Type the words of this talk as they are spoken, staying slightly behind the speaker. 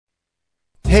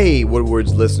Hey,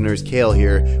 Woodward's listeners, Kale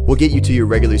here. We'll get you to your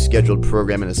regularly scheduled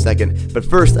program in a second, but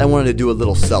first I wanted to do a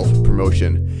little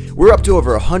self-promotion. We're up to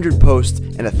over 100 posts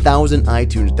and 1,000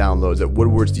 iTunes downloads at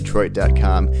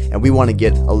woodwardsdetroit.com, and we want to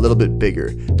get a little bit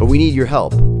bigger, but we need your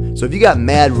help. So if you got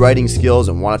mad writing skills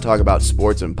and want to talk about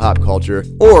sports and pop culture,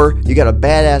 or you got a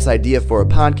badass idea for a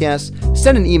podcast,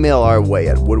 send an email our way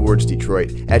at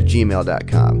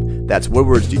woodwardsdetroit@gmail.com. That's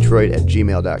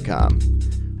woodwardsdetroit@gmail.com.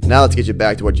 Now let's get you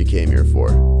back to what you came here for.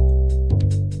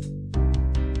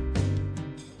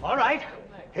 All right,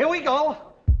 here we go.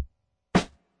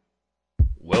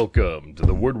 Welcome to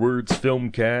the Woodward's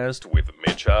Filmcast with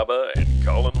Mitch Haba and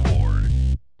Colin Ward.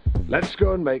 Let's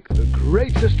go and make the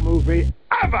greatest movie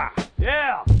ever!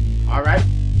 Yeah. All right,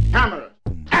 camera.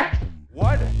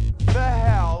 What the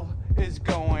hell is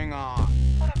going on?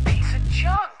 What a piece of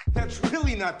junk. That's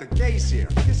really not the case here.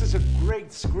 This is a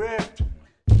great script.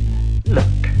 Look,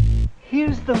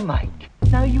 here's the mic.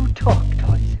 Now you talk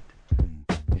towards it.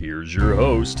 Here's your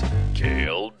host,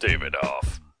 Cale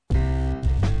Davidoff.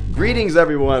 Greetings,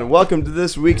 everyone. Welcome to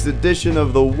this week's edition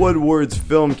of the Woodward's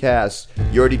Filmcast,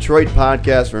 your Detroit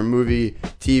podcast for movie,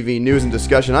 TV, news, and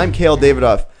discussion. I'm Cale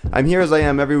Davidoff. I'm here as I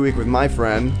am every week with my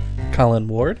friend, Colin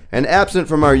Ward. And absent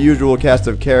from our usual cast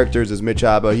of characters is Mitch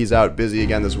Haba. He's out busy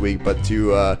again this week, but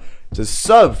to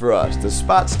sub for us, to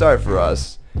spot start for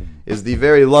us, is the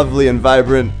very lovely and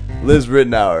vibrant Liz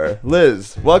Rittenauer.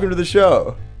 Liz, welcome to the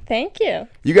show. Thank you.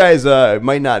 You guys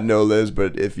might not know Liz,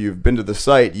 but if you've been to the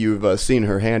site, you've seen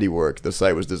her handiwork. The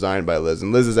site was designed by Liz,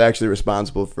 and Liz is actually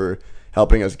responsible for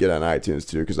helping us get on iTunes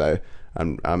too, because I'm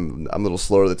a little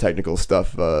slower with the technical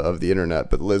stuff of the internet,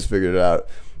 but Liz figured it out.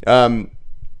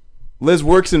 Liz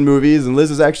works in movies, and Liz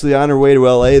is actually on her way to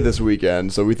LA this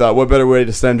weekend. So we thought, what better way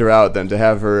to send her out than to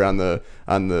have her on the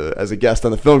as a guest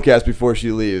on the Filmcast before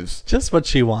she leaves. Just what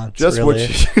she wants. Just really.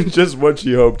 what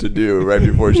she hoped to do right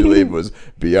before she leave was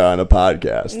be on a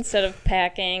podcast instead of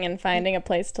packing and finding a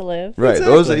place to live. Right,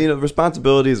 Exactly. those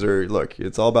responsibilities are. Look,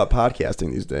 it's all about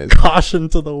podcasting these days. Caution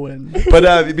to the wind.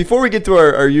 But before we get to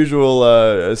our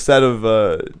usual set list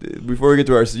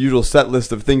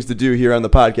of things to do here on the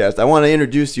podcast, I want to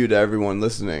introduce you to everyone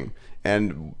listening.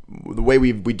 And the way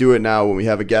we do it now when we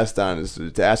have a guest on is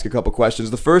to ask a couple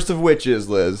questions. The first of which is,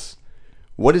 Liz,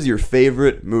 what is your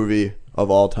favorite movie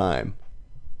of all time?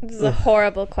 This is a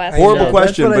horrible question. Horrible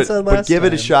question, That's what I said but last give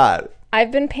it a time. shot.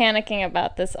 I've been panicking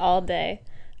about this all day.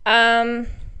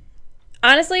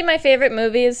 Honestly, my favorite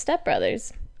movie is Step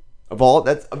Brothers. Of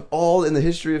all in the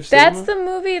history of cinema? That's the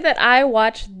movie that I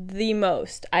watch the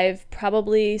most. I've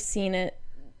probably seen it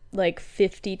like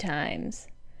 50 times.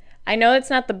 I know it's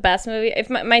not the best movie. If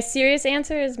my serious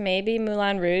answer is maybe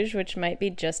Moulin Rouge, which might be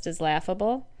just as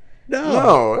laughable.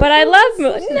 No. But I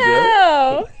love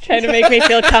No! Trying to make me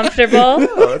feel comfortable.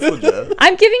 No, that's legit.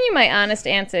 I'm giving you my honest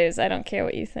answers. I don't care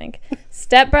what you think.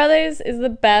 Step Brothers is the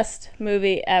best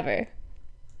movie ever.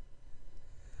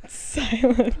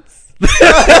 Silence.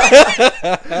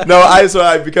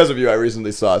 Because of you, I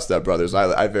recently saw Step Brothers.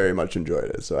 I very much enjoyed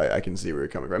it, so I can see where you're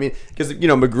coming from. I mean, because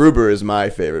MacGruber is my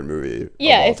favorite movie.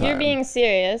 Yeah, of all if you're time. being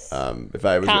serious. If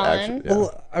I was Colin. actually, yeah.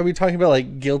 Well, are we talking about like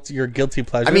your guilty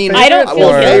pleasure? I mean, I don't feel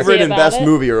guilty favorite and about best it.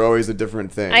 movie are always a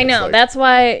different thing. I know. It's like- That's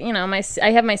why,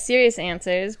 I have my serious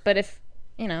answers, but if,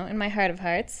 in my heart of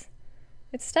hearts,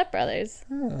 it's Step Brothers.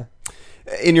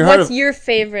 in your heart What's of your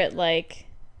favorite,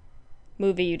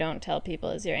 movie you don't tell people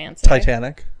is your answer?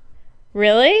 Titanic.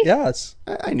 Really? Yes.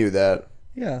 I knew that.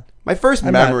 Yeah. My first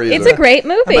I'm not- memories. It's a great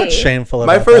movie. I'm not shameful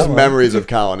about My first that one. memories of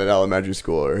Colin in elementary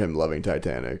school are him loving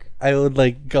Titanic. I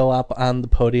would go up on the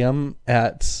podium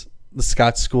at the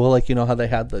Scotch school, how they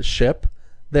had the ship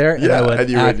there, and Yeah, I would and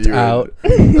you act would- out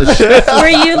the ship. Were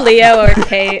you Leo or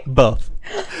Kate? Both.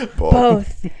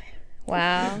 Both.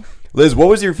 Wow. Liz, what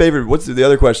was your favorite? What's the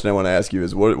other question I want to ask you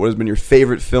is what has been your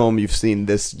favorite film you've seen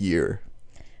this year?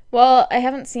 Well, I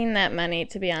haven't seen that many,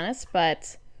 to be honest,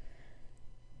 but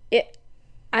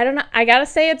I don't know. I gotta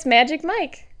say it's Magic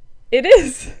Mike. It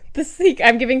is.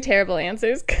 I'm giving terrible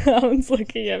answers. Colin's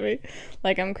looking at me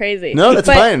like I'm crazy. No, that's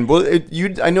But fine. Well,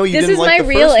 I know you This didn't is like my the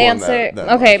real first answer. one that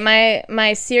Okay, much.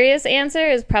 my serious answer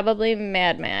is probably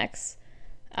Mad Max.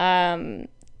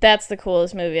 That's the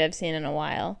coolest movie I've seen in a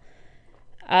while.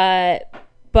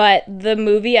 But the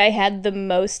movie I had the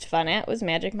most fun at was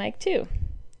Magic Mike 2.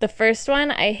 The first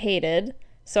one I hated,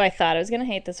 so I thought I was going to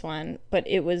hate this one, but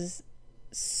it was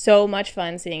so much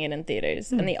fun seeing it in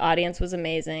theaters, and the audience was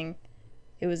amazing.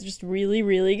 It was just really,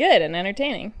 really good and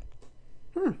entertaining.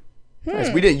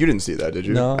 Nice. You didn't see that, did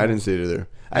you? No. I didn't see it either.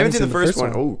 I haven't seen the first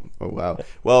one. Oh, wow.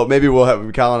 Well, maybe we'll have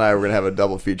Colin and I. We're gonna have a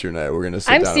double feature night. We're gonna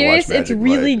sit I'm down serious. and watch It's Magic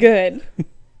really Mike. good.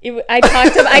 I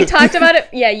talked about it.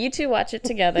 Yeah, you two watch it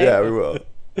together. Yeah, we will.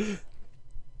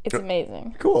 It's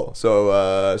amazing. Cool.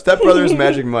 So, Step Brothers,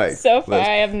 Magic Mike. So far, Liz.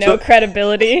 I have no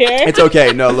credibility here. It's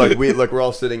okay. No, we're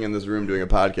all sitting in this room doing a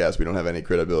podcast. We don't have any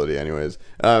credibility, anyways.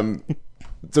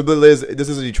 So, but Liz, this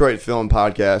is a Detroit film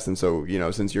podcast, and so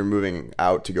since you're moving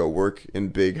out to go work in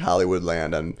big Hollywood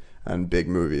land on big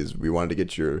movies, we wanted to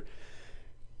get your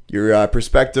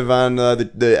perspective on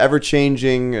the ever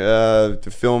changing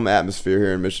film atmosphere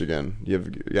here in Michigan. You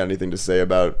got anything to say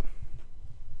about?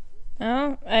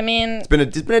 Oh, I mean, It's been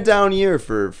a down year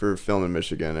for film in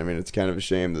Michigan. I mean, it's kind of a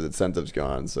shame that the incentive's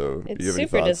gone. So, do it's you have any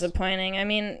super thoughts? disappointing. I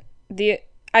mean,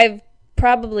 I've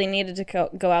probably needed to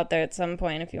go out there at some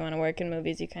point. If you want to work in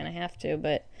movies, you kind of have to.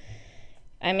 But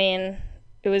I mean,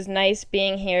 it was nice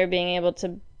being here, being able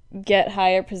to get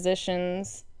higher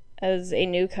positions as a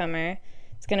newcomer.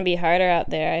 It's going to be harder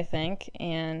out there, I think,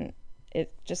 and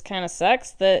it just kind of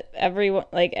sucks that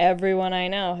everyone I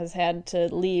know has had to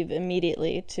leave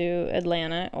immediately to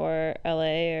Atlanta or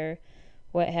LA or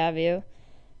what have you.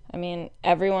 I mean,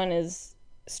 everyone is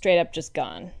straight up just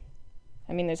gone.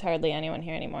 I mean, there's hardly anyone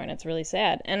here anymore, and it's really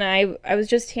sad. And I was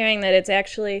just hearing that it's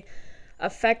actually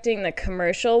affecting the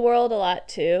commercial world a lot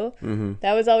too. Mm-hmm.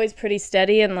 That was always pretty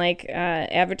steady in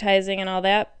advertising and all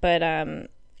that, but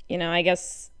I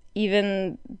guess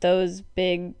even those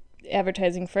big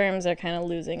advertising firms are kind of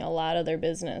losing a lot of their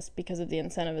business because of the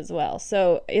incentive as well.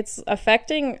 So it's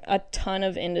affecting a ton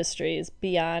of industries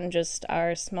beyond just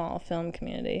our small film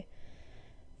community.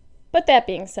 But that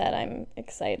being said, I'm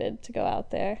excited to go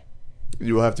out there.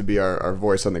 You will have to be our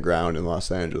voice on the ground in Los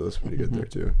Angeles when you get there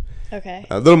too. Okay.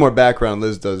 A little more background.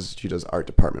 Liz does art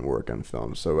department work on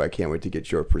film, so I can't wait to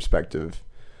get your perspective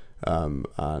on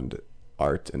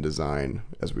art and design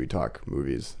as we talk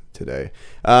movies today.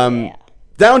 Yeah.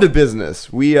 Down to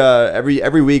business. We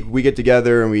every week we get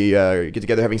together and we get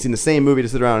together having seen the same movie to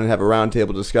sit around and have a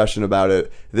roundtable discussion about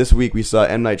it. This week we saw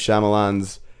M. Night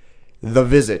Shyamalan's The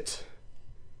Visit,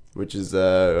 which is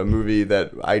a movie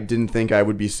that I didn't think I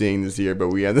would be seeing this year, but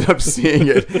we ended up seeing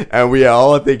it, and we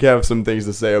all I think have some things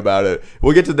to say about it.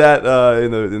 We'll get to that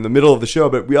in the middle of the show,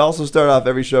 but we also start off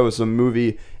every show with some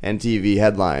movie and TV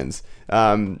headlines.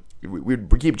 We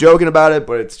keep joking about it,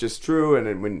 but it's just true.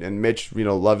 And Mitch,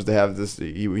 loves to have this.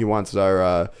 He wants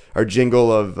our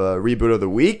jingle of reboot of the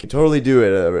week. We totally do it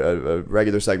a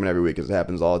regular segment every week, because it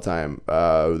happens all the time.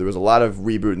 There was a lot of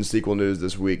reboot and sequel news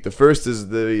this week. The first is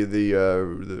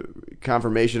the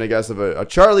confirmation, I guess, of a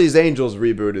Charlie's Angels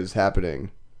reboot is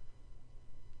happening.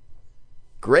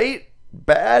 Great,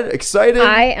 bad, excited.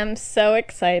 I am so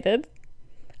excited.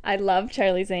 I love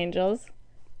Charlie's Angels.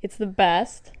 It's the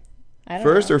best.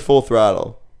 First or Full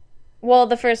Throttle? Well,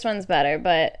 the first one's better,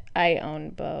 but I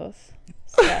own both.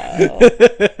 So.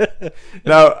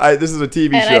 Now, this is a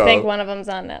TV and show. I think one of them's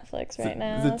on Netflix right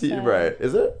now. Right.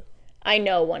 Is it? I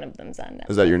know one of them's on Netflix.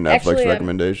 Is that your Netflix Actually,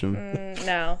 recommendation?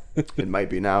 No. It might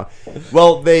be now.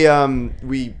 Well, there's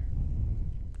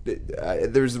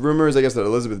rumors, I guess, that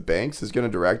Elizabeth Banks is going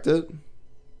to direct it.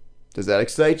 Does that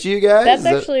excite you guys? That's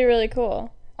actually really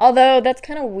cool. Although, that's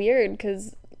kind of weird,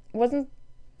 because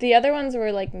the other ones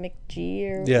were like McG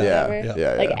or whatever.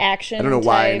 Yeah. Like action. I don't know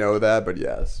why I type, know that, but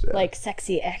yes. Yeah. Like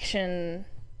sexy action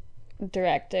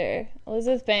director.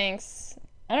 Elizabeth Banks,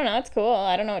 I don't know, it's cool.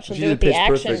 I don't know what she'll do with the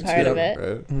action part of it.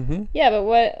 Right? Mm-hmm. Yeah, but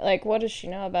what does she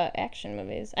know about action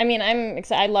movies? I mean, I'm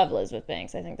excited. I love Elizabeth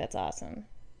Banks. I think that's awesome.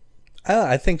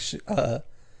 I think it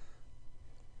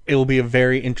will be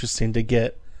very interesting to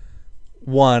get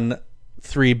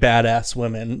 3 badass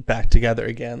women back together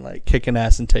again, like kicking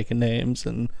ass and taking names.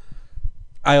 And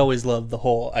I always loved the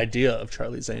whole idea of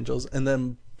Charlie's Angels, and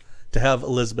then to have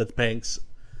Elizabeth Banks,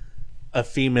 a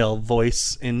female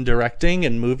voice in directing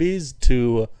and movies,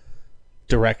 to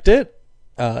direct it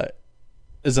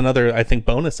is another, I think,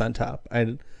 bonus on top.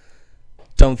 I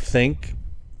don't think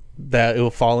that it will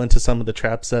fall into some of the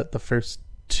traps that the first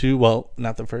two, well,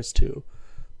 not the first two,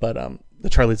 but the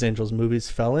Charlie's Angels movies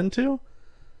fell into.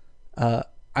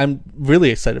 I'm really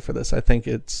excited for this. I think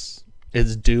it's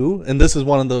due, and this is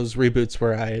one of those reboots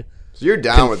where so you're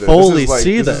down with it. Fully this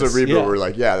see is a reboot yeah.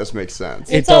 where this makes sense.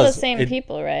 It's all the same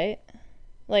people, right?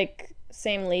 Like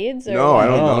same leads? Or no, what? I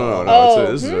don't know.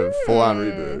 Oh, This is a full-on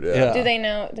reboot. Yeah. Do they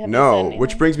know? Have No, they said which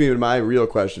anything? brings me to my real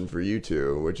question for you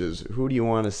two, which is, who do you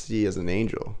want to see as an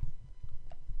angel?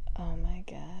 Oh my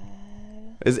god.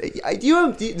 Do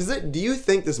you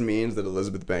think this means that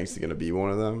Elizabeth Banks is going to be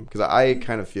one of them? Because I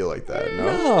kind of feel like that.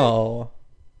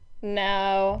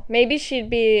 No. Maybe she'd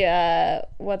be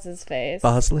what's his face?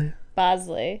 Bosley.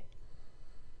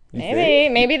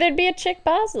 Maybe there'd be a chick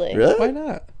Bosley. Really? Why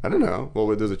not? I don't know. Well,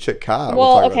 there's a chick Cobb.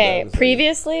 Well, talk about okay. that in a second.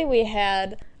 Previously, we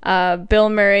had Bill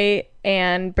Murray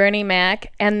and Bernie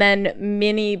Mac, and then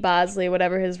Minnie Bosley,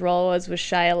 whatever his role was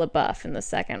Shia LaBeouf in the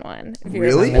second one. If you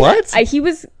Really? remember What? that. He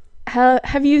was.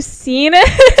 Have you seen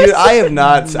it? Dude, I have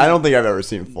not. I don't think I've ever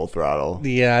seen Full Throttle.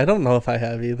 Yeah, I don't know if I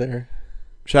have either.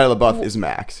 Shia LaBeouf is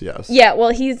Max. Yes. Yeah, well,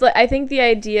 he's like, I think the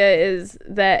idea is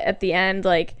that at the end,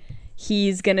 like,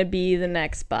 he's gonna be the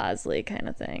next Bosley kind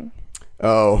of thing.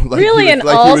 Oh, like Really he was, an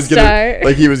like he was gonna, all-star.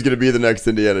 like he was gonna be the next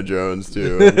Indiana Jones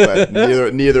too. But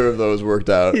neither of those worked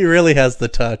out. He really has the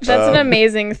touch. That's an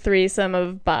amazing threesome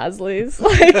of Bosleys.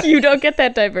 Like, you don't get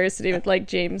that diversity with like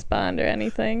James Bond or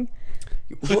anything.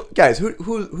 Guys,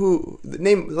 who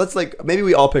name? Let's like maybe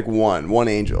we all pick one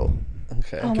angel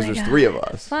Okay. Oh because my there's God. 3 of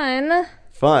us. Fun.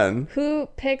 Fun. Who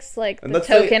picks like And the let's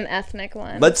say- token ethnic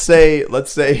one? Let's say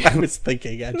I was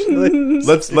thinking actually.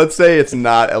 let's say it's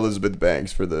not Elizabeth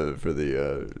Banks for the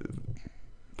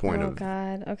point Oh of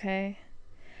God. Okay.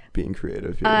 being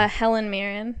creative here. Helen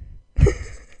Mirren.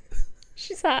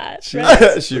 She's hot. She's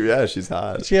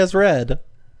hot. She has red.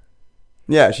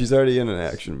 Yeah, she's already in an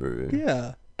action movie.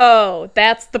 Yeah. Oh,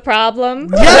 that's the problem.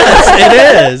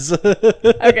 Yes, it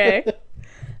is. Okay.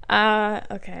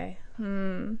 Okay.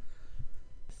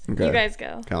 Okay. You guys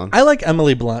go. Colin. I like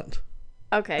Emily Blunt.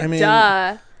 Okay. I mean,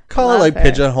 duh. Call Love it like her.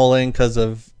 pigeonholing because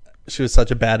of she was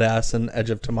such a badass in Edge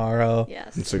of Tomorrow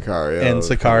Yes. And Sicario. and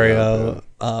Sicario.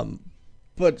 Sicario.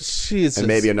 But she's And just,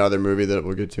 maybe another movie that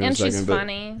we'll get to in And a second. she's but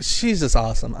funny. she's just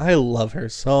awesome. I love her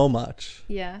so much.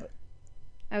 Yeah.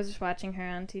 I was just watching her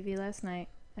on TV last night.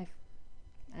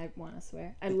 I want to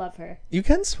swear. I love her. You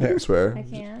can I swear. can swear. I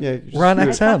can. Yeah. just We're on do it.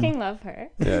 X. I XM. fucking love her.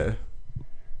 Yeah.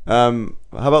 How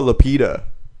about Lupita?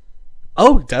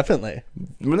 Oh, definitely.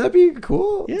 Wouldn't that be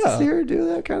cool? Yeah. To see her do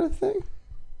that kind of thing.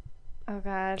 Oh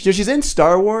God. You know, she's in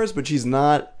Star Wars, but she's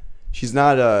not. She's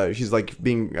like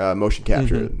being motion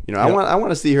captured. You know, Yep. I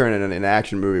want to see her in an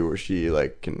action movie where she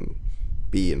like can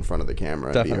be in front of the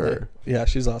camera and be Definitely. her. Yeah,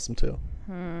 she's awesome too.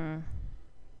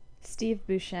 Steve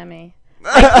Buscemi.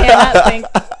 I cannot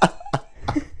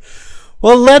think.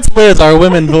 Well, let's Liz, our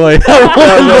women voice.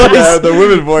 The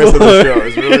women voice of the show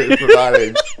is really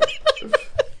providing.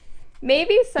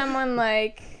 Maybe someone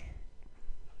like,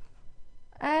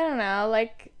 I don't know,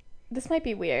 like, this might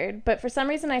be weird, but for some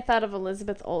reason I thought of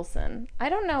Elizabeth Olsen. I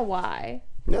don't know why.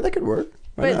 Yeah, that could work.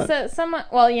 Why not? But someone,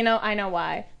 well, you know, I know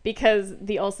why. Because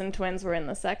the Olsen twins were in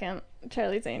the second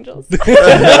Charlie's Angels.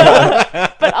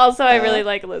 But also I really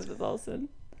like Elizabeth Olsen.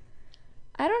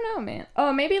 I don't know, man.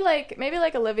 Oh, maybe like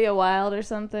Olivia Wilde or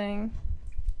something.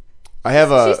 I have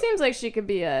She a. seems like she could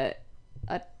be a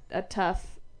tough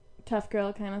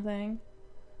girl kind of thing.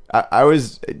 I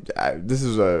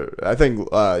think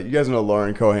you guys know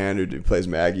Lauren Cohan who plays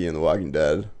Maggie in The Walking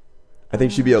Dead. I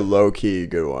think she'd be a low key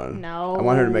good one. No. I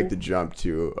want her to make the jump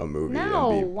to a movie. No,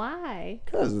 why?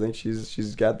 Because I think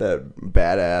she's got that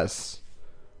badass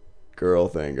girl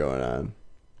thing going on.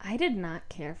 I did not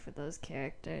care for those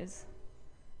characters.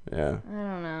 Yeah, I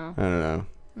don't know. I don't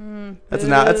know. That's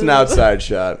an outside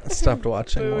shot. Stopped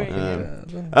watching. Walking Booing.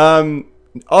 Dead.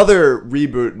 Other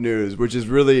reboot news, which is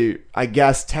really, I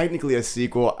guess, technically a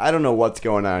sequel. I don't know what's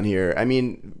going on here. I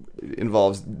mean, it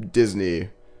involves Disney,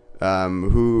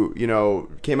 who, you know,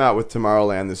 came out with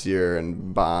Tomorrowland this year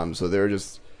and bombed. So they're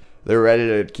ready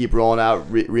to keep rolling out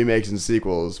remakes and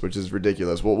sequels, which is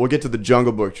ridiculous. We'll get to the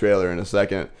Jungle Book trailer in a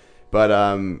second. But,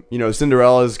 you know,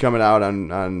 Cinderella is coming out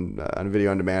on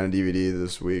video on demand and DVD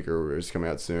this week, or it's coming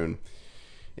out soon.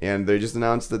 And they just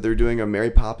announced that they're doing a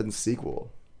Mary Poppins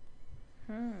sequel.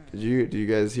 Did you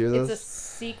guys hear this? It's a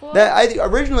sequel?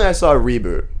 Originally I saw a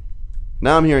reboot.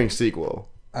 Now I'm hearing sequel.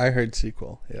 I heard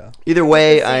sequel. Yeah. Either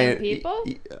way, the same people?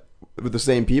 With the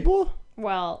same people?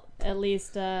 Well, at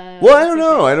least Well, I don't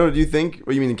know. I don't. Do you think? What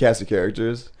do you mean the cast of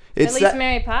characters? At least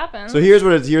Mary Poppins. So here's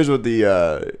what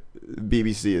the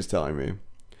BBC is telling me,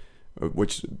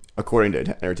 which according to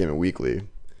Entertainment Weekly,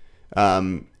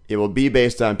 it will be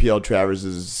based on P.L.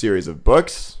 Travers' series of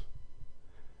books.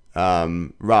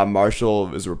 Rob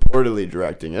Marshall is reportedly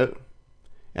directing it,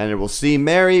 and it will see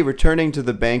Mary returning to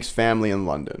the Banks family in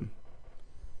London.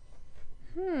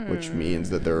 Which means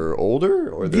that they're older,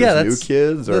 or there's new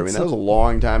kids, or I mean that was a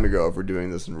long time ago. If we're doing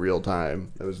this in real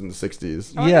time, that was in the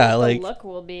 '60s. I wonder Yeah, what like the look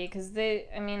will be, because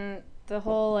the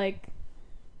whole like,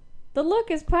 the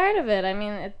look is part of it. I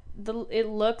mean, it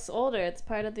looks older. It's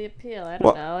part of the appeal. I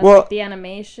don't know. And, like, the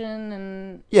animation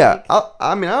and Yeah, like,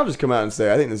 I'll just come out and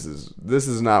say I think this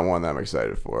is not one that I'm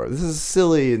excited for. This is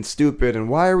silly and stupid. And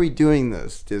why are we doing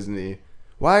this, Disney?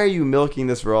 Why are you milking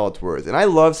this for all it's worth? And I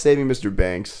love Saving Mr.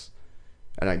 Banks,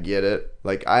 and I get it.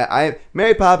 Like I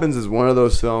Mary Poppins is one of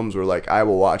those films where like I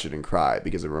will watch it and cry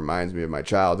because it reminds me of my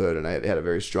childhood, and it had a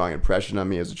very strong impression on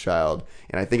me as a child.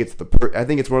 And I think it's I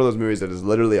think it's one of those movies that is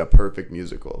literally a perfect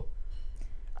musical.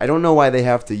 I don't know why they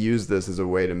have to use this as a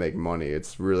way to make money.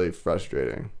 It's really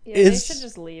frustrating. Yeah, they should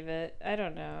just leave it. I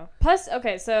don't know. Plus,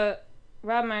 okay, so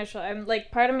Rob Marshall, I'm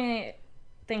like, part of me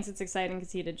thinks it's exciting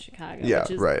because he did Chicago, Yeah,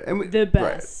 which is right. And the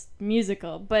best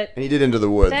musical. But And he did Into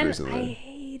the Woods then recently. I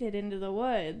hated Into the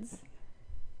Woods.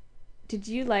 Did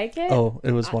you like it? Oh,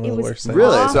 it was one of it the was worst things.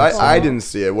 Really? So I awful. didn't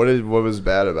see it. What was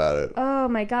bad about it? Oh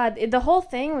my god, the whole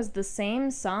thing was the same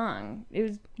song. It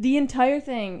was the entire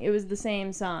thing. It was the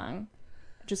same song,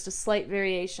 just a slight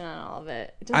variation on all of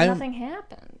it. Nothing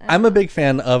happened. I'm a big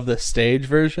fan of the stage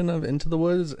version of Into the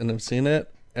Woods, and I've seen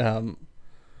it.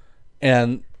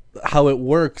 And how it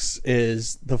works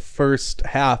is the first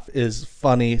half is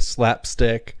funny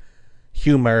slapstick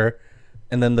humor,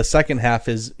 and then the second half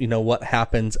is, you know, what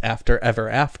happens after Ever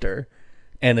After,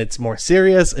 and it's more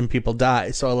serious and people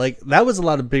die. So like that was a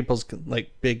lot of people's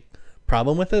like big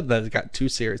problem with it, that it got too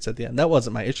serious at the end. That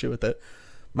wasn't my issue with it.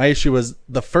 My issue was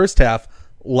the first half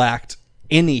lacked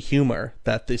any humor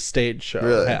that the stage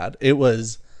show had. It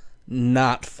was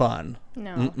not fun.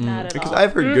 No, not at Because all.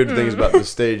 I've heard good things about the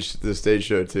stage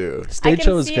show too. Stage I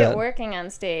show can is see good. it working on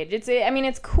stage.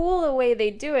 It's cool the way they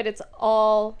do it. It's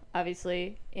all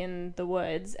obviously in the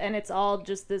woods, and it's all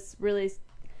just this really,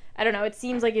 I don't know. It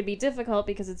seems like it'd be difficult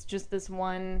because it's just this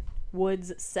one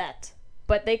woods set,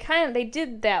 but they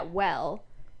did that well.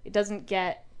 It doesn't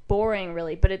get boring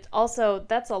really, but it's also,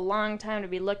 that's a long time to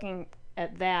be looking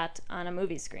at that on a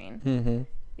movie screen. Mm-hmm.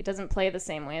 It doesn't play the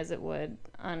same way as it would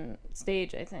on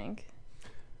stage, I think.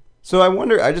 So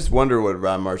I just wonder what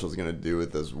Rob Marshall's going to do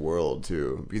with this world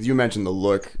too, because you mentioned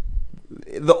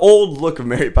the old look of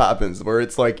Mary Poppins, where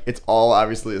it's like it's all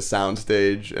obviously a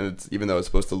soundstage, and it's, even though it's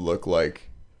supposed to look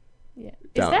like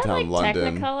downtown Is that like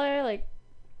London. Technicolor? Like,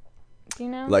 do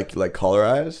you know? like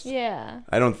colorized. Yeah.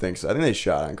 I don't think so. I think they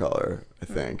shot on color. I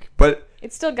think, but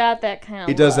It's still got that kind of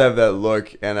it does look. have that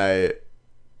look, and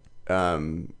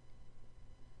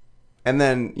and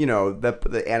then, you know,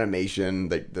 the animation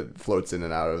that floats in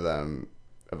and out of them,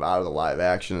 out of the live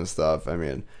action and stuff. I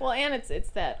mean, Well, and it's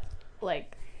that,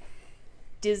 like,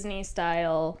 Disney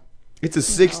style. it's a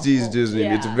 60s Disney.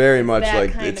 yeah, It's very much that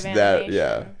like kind it's of that, animation.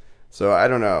 yeah. So I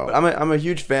don't know. I'm a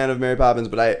huge fan of Mary Poppins,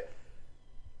 but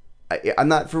I'm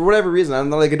not, for whatever reason, I'm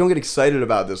not, like, I don't get excited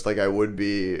about this like I would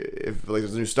be if like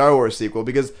there's a new Star Wars sequel,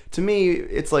 because to me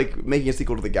it's like making a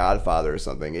sequel to The Godfather or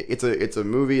something. It's a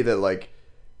movie that like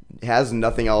has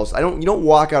nothing else. You don't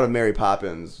walk out of Mary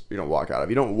Poppins. You don't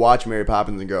watch Mary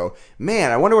Poppins and go,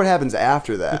 man, I wonder what happens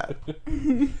after that.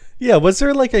 Yeah, was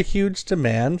there like a huge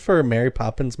demand for a Mary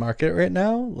Poppins market right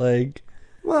now? Like,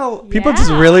 Well, people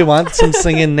just really want some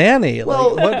singing nanny.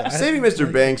 well, like, what? Saving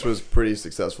Mr. Banks was pretty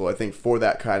successful, I think, for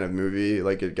that kind of movie.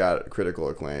 Like, it got critical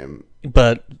acclaim.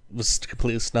 But was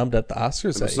completely snubbed at the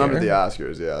Oscars It that was some year. of the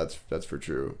Oscars, yeah, that's for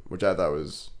true. Which I thought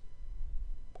was,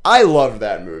 I loved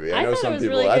that movie. I know thought it some was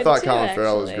people. really I good thought too, Colin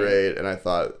Farrell was actually. great, and I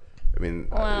thought,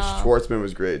 Wow. Schwartzman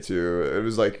was great too. It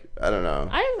was like, I don't know,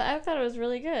 I thought it was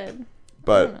really good.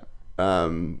 but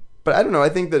I don't know. I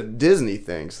think that Disney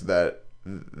thinks that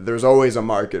there's always a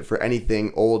market for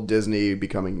anything old Disney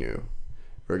becoming new.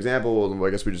 For example, I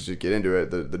guess we just get into it.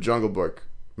 The Jungle Book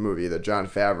movie that Jon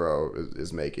Favreau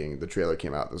is making. The trailer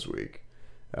came out this week.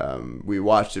 We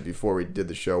watched it before we did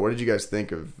the show. What did you guys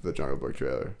think of the Jungle Book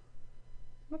trailer?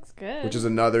 Looks good. Which is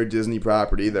another Disney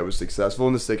property that was successful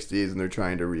in the 60s, and they're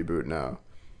trying to reboot now.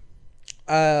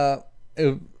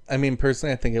 I mean,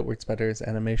 personally, I think it works better as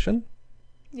animation.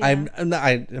 Yeah.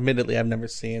 Admittedly, I've never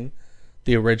seen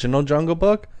the original Jungle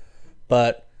Book,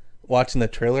 but watching the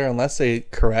trailer, unless they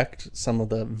correct some of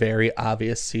the very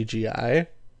obvious CGI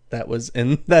that was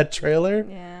in that trailer,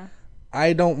 Yeah.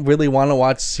 I don't really want to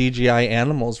watch CGI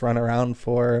animals run around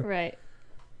for Right.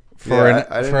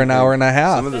 I didn't an hour and a think-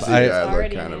 half. Some of the It's CGI look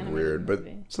already kind an of animated weird, but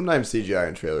movie. sometimes CGI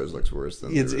in trailers looks worse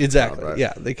than the It's original, exactly, but-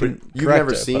 yeah, they can But you've correct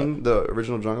never it, seen the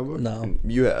original Jungle Book? No.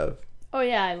 You have. Oh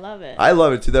yeah, I love it. I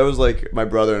love it too. That was like my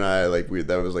brother and I, like,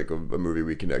 that was like a movie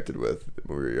we connected with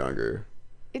when we were younger.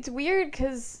 It's weird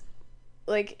because,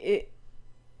 like,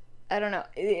 I don't know.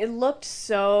 It looked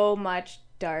so much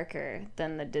darker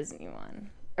than the Disney one,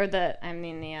 or the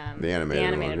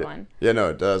animated one. Yeah, no,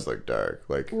 it does look dark.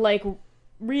 Like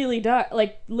really dark,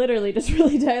 like literally just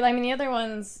really dark. I mean, the other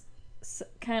one's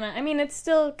kind of. I mean, it's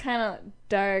still kind of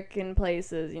dark in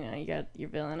places. You know, you got your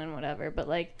villain and whatever, but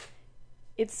like,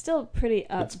 it's still pretty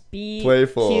upbeat,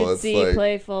 playful. It's cutesy, like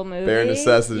playful movie. bare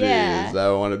necessities. Yeah.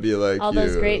 I want to be like All you.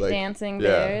 those great like, dancing yeah.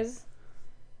 bears.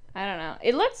 I don't know.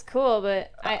 It looks cool,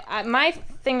 but my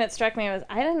thing that struck me was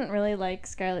I didn't really like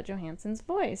Scarlett Johansson's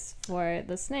voice for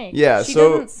the snake. Yeah, she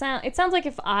so- doesn't sound. It sounds like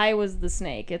if I was the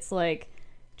snake. It's like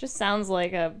just sounds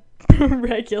like a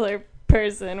regular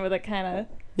person with a kind of.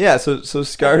 Yeah, so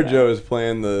ScarJo is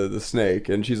playing the snake,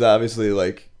 and she's obviously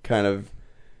like kind of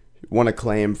won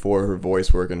acclaim for her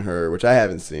voice work in Her, which I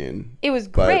haven't seen. It was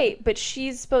great, but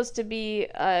she's supposed to be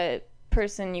a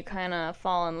person you kind of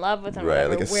fall in love with, and Right,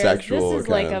 whatever, like a whereas sexual this is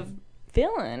like kind a of-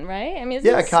 villain, right? I mean, is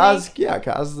Yeah, it a Kaz. snake? Yeah,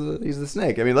 Kaz. He's the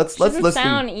snake. I mean, let's She doesn't listen.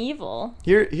 sound evil.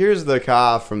 Here's the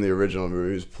Ka from the original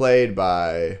movie, who's played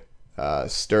by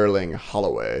Sterling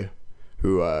Holloway,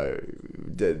 who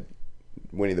did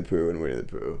Winnie the Pooh and Winnie the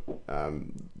Pooh.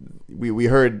 We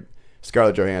heard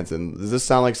Scarlett Johansson. Does this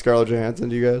sound like Scarlett Johansson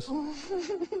to you guys?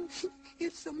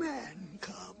 It's a man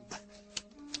cub.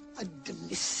 A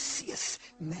delicious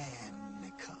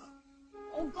man cub.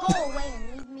 Oh, go away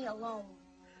and leave me alone.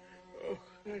 Oh,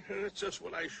 that's just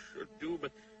what I should do,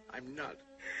 but I'm not.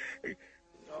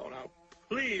 No, now,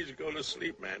 please go to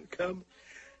sleep, man cub.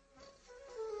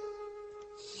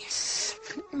 Yes,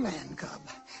 man cub.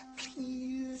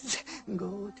 Please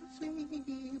go to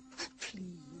sleep. Please.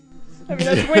 I mean,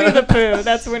 that's Winnie the Pooh.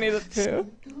 That's Winnie the Pooh.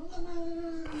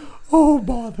 Oh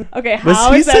bother. Okay, Was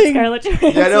how he is that saying- Scarlett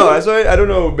Johansson? Yeah, no. I don't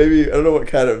know. Maybe I don't know what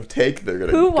kind of take they're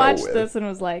gonna. Who go watched with. this and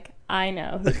was like, I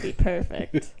know who'd be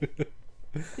perfect?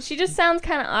 She just sounds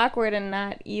kind of awkward and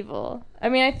not evil. I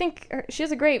mean, I think she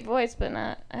has a great voice, but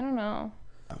not. I don't know.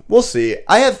 We'll see.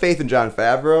 I have faith in Jon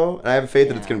Favreau, and I have faith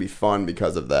that it's gonna be fun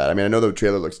because of that. I mean, I know the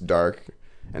trailer looks dark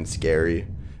and scary,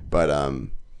 but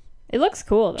It looks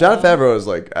cool, though. Jon Favreau is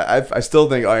like I still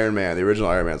think Iron Man, the original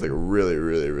Iron Man, is like really,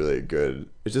 really, really good.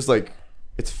 It's just like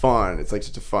it's fun. It's like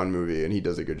such a fun movie, and he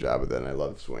does a good job with it. And I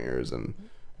love Swingers, and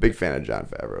big fan of Jon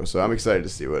Favreau. So I'm excited to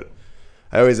see what.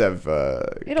 I always have.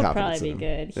 It'll confidence probably in be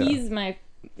him. good. Yeah.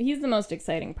 He's the most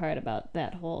exciting part about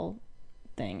that whole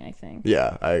thing, I think.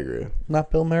 Yeah, I agree.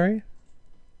 Not Bill Murray?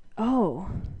 Oh.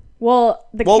 Well,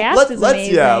 the cast is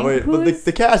amazing. Yeah, wait, but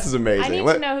the cast is amazing. I need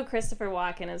to know who Christopher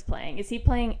Walken is playing. Is he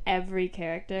playing every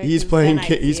character? He's 'Cause playing. then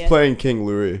I'd He's see it. playing King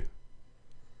Louis.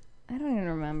 I don't even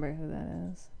remember who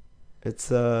that is. It's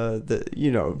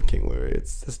King Louis.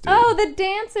 It's this dude. Oh, the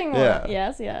dancing one.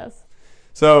 Yeah. Yes.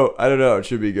 So I don't know. It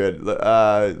should be good.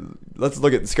 Let's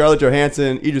look at Scarlett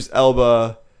Johansson, Idris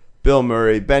Elba, Bill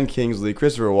Murray, Ben Kingsley,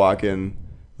 Christopher Walken,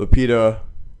 Lupita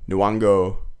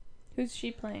Nyong'o. Who's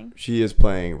she playing? She is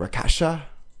playing Raksha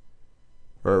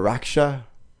or Raksha.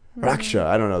 Raksha.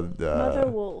 I don't know. Mother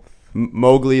Wolf.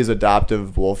 Mowgli's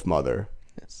adoptive wolf mother.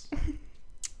 Yes.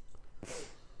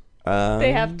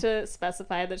 They have to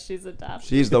specify that she's adopted.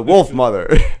 She's the wolf mother.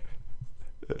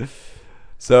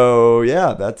 So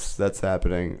yeah, that's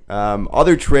happening.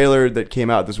 Other trailer that came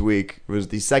out this week was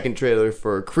the second trailer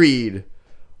for Creed,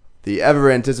 the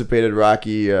ever anticipated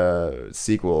Rocky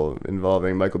sequel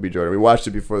involving Michael B. Jordan. We watched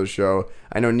it before the show.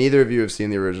 I know neither of you have seen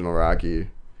the original Rocky.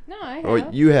 No, I have. Oh,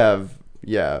 you have,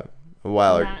 yeah, a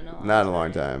while. Not in a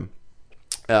long time.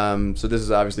 So this is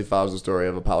obviously follows the story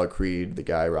of Apollo Creed, the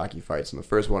guy Rocky fights in the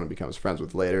first one and becomes friends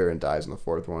with later and dies in the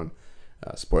fourth one.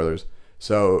 Spoilers.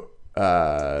 So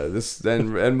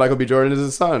and Michael B. Jordan is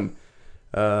his son,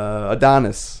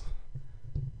 Adonis.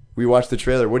 We watched the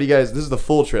trailer. What do you guys? This is the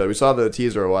full trailer. We saw the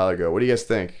teaser a while ago. What do you guys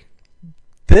think?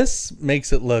 This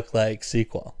makes it look like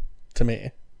sequel to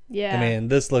me. Yeah. I mean,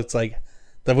 this looks like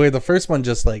the first one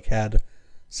just like had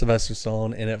Sylvester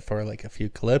Stallone in it for like a few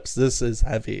clips. This is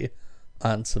heavy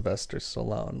on Sylvester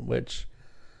Stallone, which,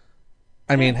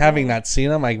 I mean, having not seen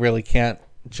him, I really can't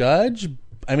judge.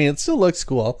 I mean, it still looks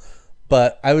cool,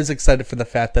 but I was excited for the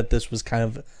fact that this was kind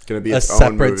of Gonna be a its own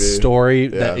separate movie. story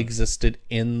Yeah. that existed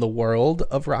in the world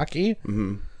of Rocky.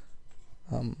 Mm-hmm.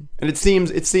 And it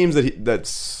seems that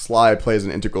Sly plays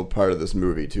an integral part of this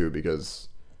movie too, because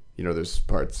there's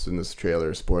parts in this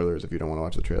trailer. Spoilers if you don't want to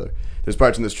watch the trailer. There's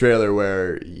parts in this trailer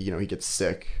where he gets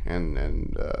sick and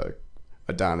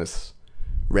Adonis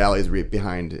rallies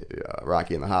behind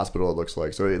Rocky in the hospital. It looks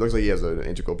like he has an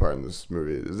integral part in this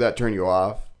movie. Does that turn you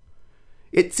off?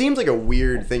 It seems like a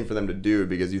weird thing for them to do,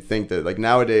 because you think that like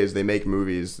nowadays they make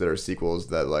movies that are sequels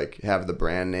that like have the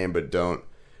brand name but don't.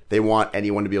 They want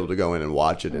anyone to be able to go in and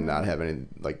watch it and not have any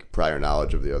like prior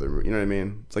knowledge of the other movie. You know what I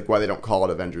mean? It's like why they don't call it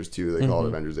Avengers 2. They call it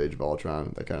Avengers Age of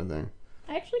Ultron, that kind of thing.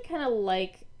 I actually kind of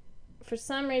like, for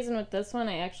some reason with this one,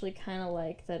 I actually kind of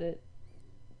like that it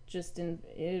just it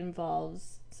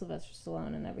involves Sylvester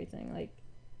Stallone and everything. Like,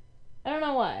 I don't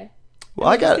know why.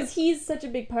 Well, because he's such a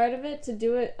big part of it. To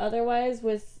do it otherwise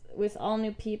with all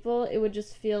new people, it would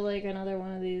just feel like another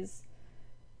one of these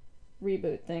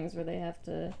reboot things where they have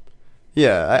to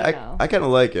Yeah, I kind of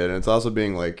like it, and it's also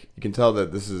being like you can tell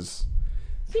that this is.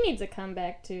 He needs a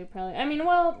comeback too, probably. I mean,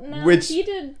 well, no, Which- he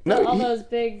did no, all he- those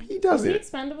big. he doesn't. Was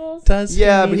he Expendables? Does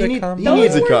Yeah, he but need he a comeback?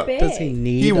 needs a Those were comeback. big. Does he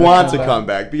need? He a wants a comeback?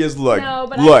 comeback because look, No,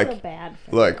 but I look, feel bad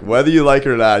for look. him. Whether you like it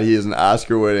or not, he is an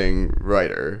Oscar-winning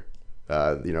writer.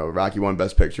 Rocky won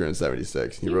Best Picture in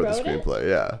 ’76. He wrote the wrote it? screenplay.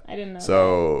 Yeah. I didn't know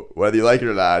So whether you like it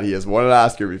or not, he has won an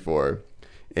Oscar before.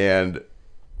 And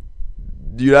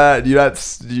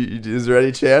is there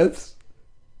any chance?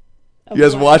 Of You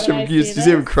guys what? watch Did him? I Do you see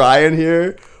see him this? crying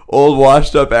here? Old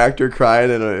washed-up actor crying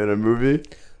in a movie.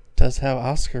 Does have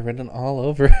Oscar written all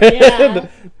over it? Yeah.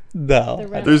 No, The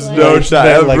Red There's Flag. no Like, shot.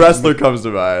 they're A like- wrestler comes to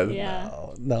mind. Yeah.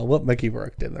 no. What Mickey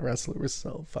Rourke did in The Wrestler was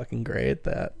so fucking great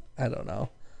that I don't know.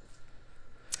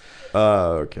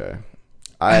 Okay.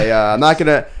 I'm not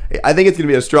gonna. I think it's gonna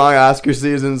be a strong Oscar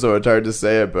season, so it's hard to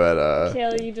say it. But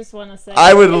Kayla, you just want to say.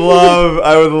 I would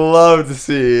love to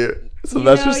see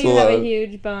Sylvester you have a Stallone.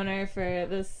 huge boner for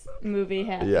this movie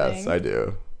happening. Yes, I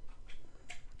do.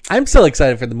 I'm still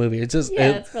excited for the movie. It's just Yeah,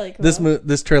 it's really cool.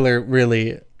 This trailer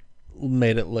really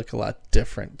made it look a lot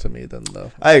different to me than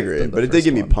the. I agree, than the but it did first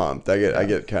get me one. pumped. I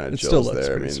get kind of It still chills looks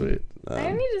there. I pretty mean, sweet.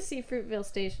 I need to see Fruitvale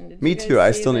Station. Did me you guys too.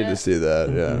 I see still need that? to see that.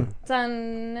 Yeah, It's on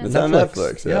Netflix. it's on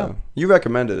Netflix. Yeah, you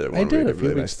recommended it one I did week, a few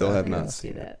and I weeks still back, have yeah. not See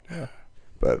seen it. that.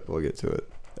 But we'll get to it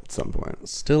at some point.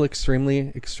 Still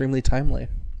extremely timely,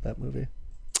 that movie.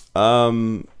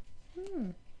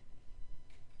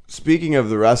 Speaking of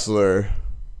The Wrestler,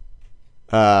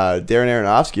 Darren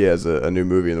Aronofsky has a new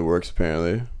movie in the works,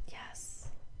 apparently. Yes.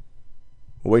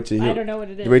 Wait to hear. I don't know what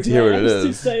it is. Wait to hear what but it I'm just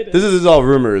is. excited. This is all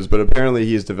rumors, but apparently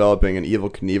he's developing an Evel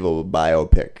Knievel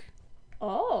biopic,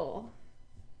 Oh.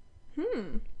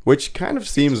 which kind of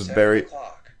seems very.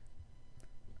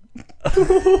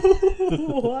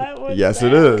 What was Yes, that?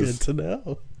 it Good is. to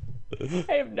know.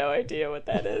 I have no idea what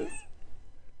that is.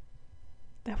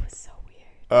 That was so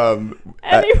weird.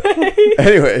 Anyway.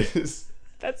 Anyways,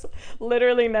 That's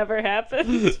literally never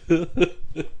happened.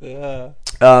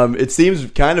 it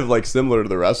seems kind of like similar to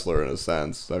The Wrestler in a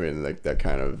sense. I mean, like that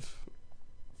kind of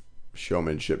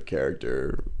showmanship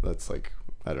character. That's like,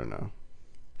 I don't know.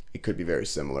 It could be very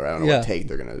similar. I don't know Yeah. what take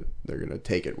they're gonna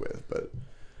take it with, but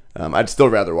I'd still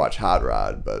rather watch Hot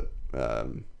Rod, but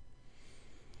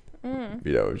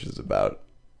which is about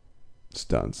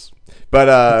stunts. But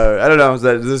I don't know.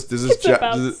 Is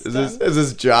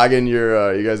this jogging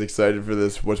your? You guys excited for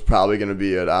this? What's probably going to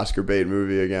be an Oscar bait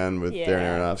movie again with Yeah.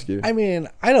 Darren Aronofsky? I mean,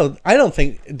 I don't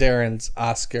think Darren's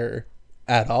Oscar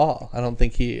at all. I don't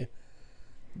think he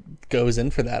goes in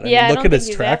for that. I Yeah, I mean, look don't at think his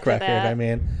he's track after record. that. I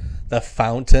mean, The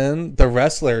Fountain, The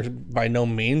Wrestler, by no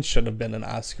means should have been an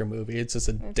Oscar movie. It's just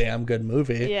a damn good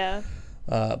movie. Yeah.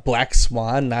 Black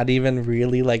Swan, not even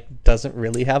really doesn't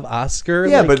really have Oscar.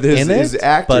 Yeah, like, but his in it,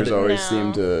 actors but- always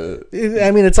No. seem to.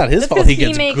 I mean, it's not his That's fault. 'cause He he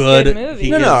gets makes good. good movies. he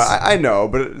No, gets- I know,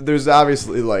 but there's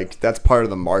obviously that's part of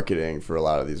the marketing for a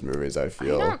lot of these movies. I I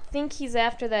feel. don't think he's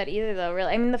after that either, though.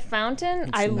 Really, I mean, The Fountain.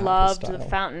 It's I not his loved The style.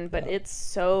 Fountain, but it's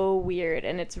so weird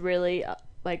and it's really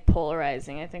like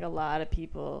polarizing. I think a lot of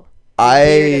people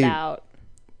weirded out.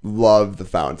 Love The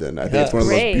Fountain. I think it's one of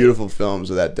the Great. most beautiful films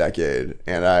of that decade,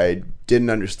 and I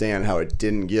didn't understand how it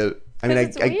didn't get. I mean,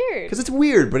 'Cause it's weird. because it's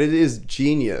weird, but it is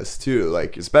genius too.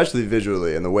 Like especially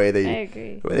visually and the way I they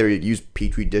agree. the way they use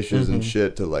petri dishes and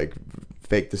shit to like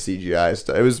fake the CGI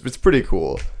stuff. It's pretty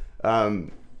cool.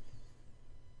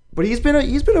 But he's been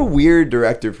a weird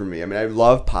director for me. I mean, I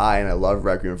love Pi and I love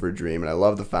Requiem for a Dream and I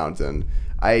love The Fountain.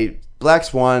 Black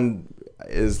Swan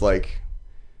is like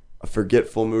a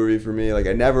forgetful movie for me. Like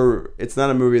it's not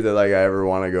a movie that like I ever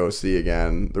want to go see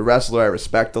again. The Wrestler I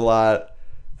respect a lot.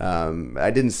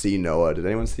 I didn't see Noah. Did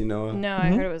anyone see Noah? No, I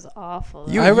heard it was awful.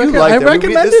 You, I you rec- liked I that movie?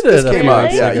 recommended This it came a out.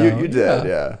 few Yeah, months you ago. did.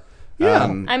 Yeah. Yeah.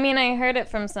 I mean, I heard it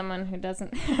from someone who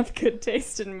doesn't have good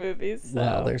taste in movies. So.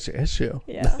 Well, there's your issue.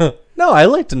 Yeah. No, I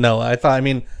liked Noah. I thought, I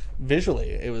mean, visually,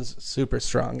 it was super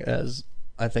strong, as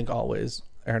I think always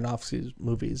Aronofsky's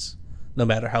movies, no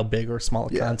matter how big or small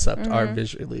a concept, are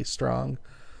visually strong.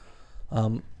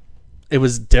 It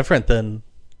was different than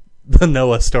the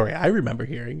Noah story I remember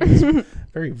hearing. It was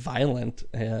very violent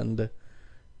and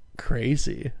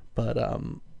crazy, but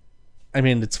I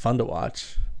mean, it's fun to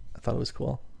watch. I thought it was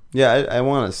cool. Yeah, I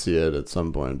want to see it at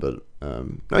some point, but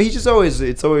no, he just always.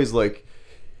 It's always like,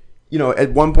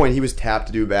 at one point he was tapped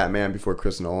to do Batman before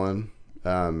Chris Nolan,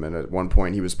 and at one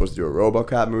point he was supposed to do a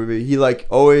RoboCop movie. He like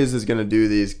always is gonna do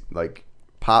these like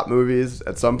pop movies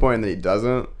at some point, and then he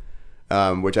doesn't,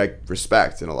 which I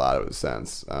respect in a lot of a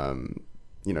sense.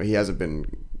 He hasn't been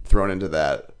thrown into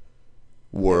that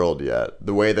world yet.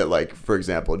 The way that, like, for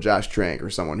example, Josh Trank or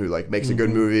someone who like makes a good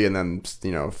movie and then,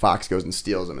 you know, Fox goes and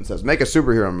steals them and says, make a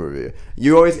superhero movie.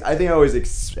 I think I always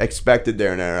expected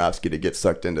Darren Aronofsky to get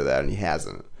sucked into that, and he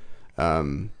hasn't.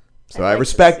 So I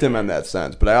respect him in that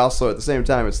sense, but I also, at the same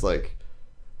time, it's like,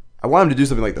 I want him to do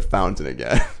something like The Fountain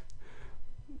again.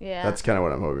 Yeah. That's kind of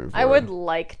what I'm hoping for. I would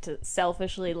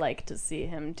selfishly like to see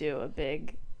him do a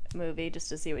big movie just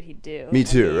to see what he'd do. Me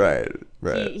too,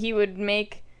 right. He would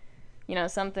make, you know,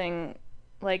 something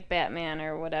like Batman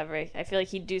or whatever. I feel like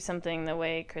he'd do something the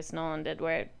way Chris Nolan did,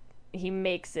 where he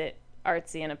makes it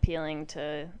artsy and appealing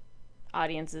to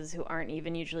audiences who aren't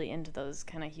even usually into those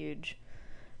kind of huge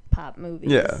pop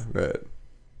movies. Yeah, right.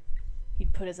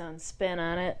 He'd put his own spin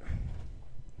on it.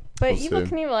 But We'll Evel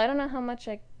see. Knievel, I don't know how much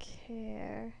I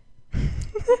care.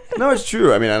 No, it's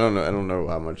true. I mean, I don't know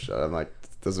how much. I'm like,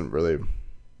 it doesn't really.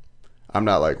 I'm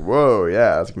not like, whoa,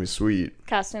 yeah, that's gonna be sweet.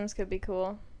 Costumes could be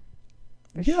cool.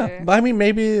 For Yeah, sure. but I mean,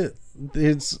 maybe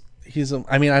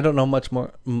I mean, I don't know much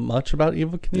about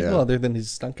Evel Knievel other than he's a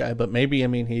stunt guy, but maybe, I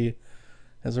mean, he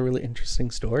has a really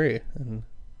interesting story, and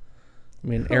I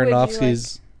mean, Who would you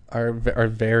Aronofsky's are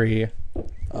very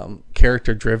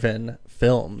character driven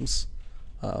films,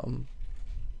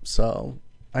 so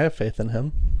I have faith in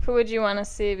him. Who would you want to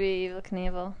see be Evel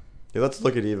Knievel? Yeah, let's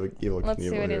look at Evel Knievel. Let's see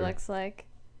what he here. looks like.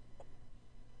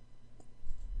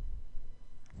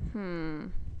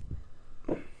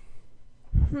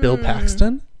 Bill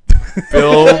Paxton.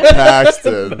 Bill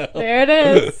Paxton. There it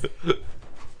is.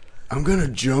 I'm gonna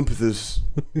jump these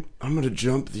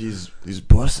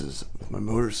buses with my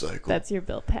motorcycle. That's your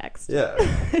Bill Paxton. Yeah.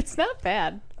 It's not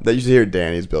bad. That used to hear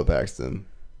Danny's Bill Paxton.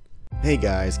 Hey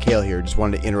guys, Kale here. Just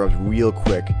wanted to interrupt real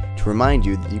quick to remind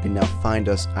you that you can now find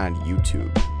us on YouTube.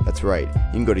 That's right.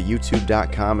 You can go to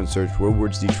youtube.com and search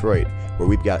Woodward's Detroit, where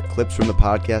we've got clips from the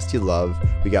podcast you love,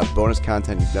 we got bonus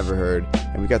content you've never heard,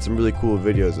 and we got some really cool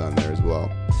videos on there as well.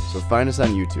 So find us on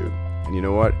YouTube. And you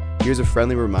know what? Here's a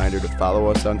friendly reminder to follow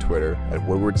us on Twitter at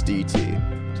Woodward's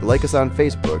DT, to like us on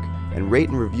Facebook, and rate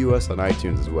and review us on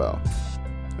iTunes as well.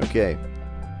 Okay,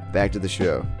 back to the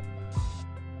show.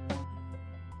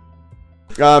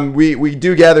 We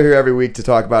do gather here every week to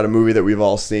talk about a movie that we've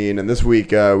all seen, and this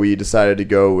week we decided to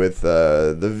go with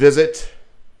The Visit.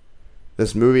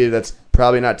 This movie that's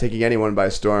probably not taking anyone by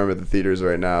storm at the theaters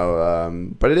right now,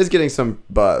 but it is getting some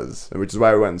buzz, which is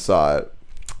why we went and saw it.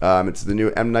 It's the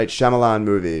new M. Night Shyamalan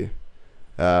movie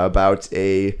about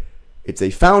it's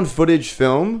a found footage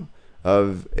film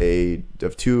of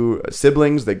two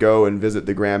siblings that go and visit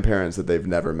the grandparents that they've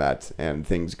never met, and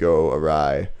things go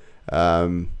awry.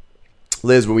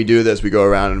 Liz, when we do this, we go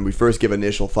around and we first give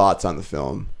initial thoughts on the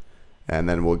film, and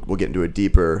then we'll get into a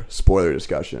deeper spoiler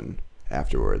discussion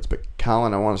afterwards. But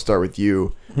Colin, I want to start with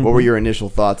you. What were your initial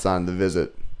thoughts on The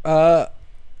Visit?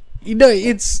 You know,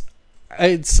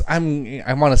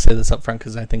 I want to say this up front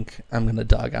because I think I'm going to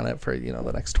dog on it for, you know,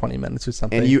 the next 20 minutes or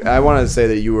something. And I want to say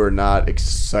that you were not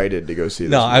excited to go see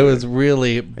this No, movie. I was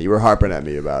really... You were harping at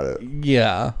me about it.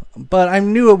 Yeah, but I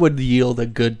knew it would yield a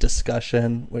good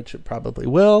discussion, which it probably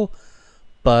will.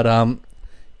 But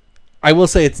I will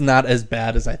say it's not as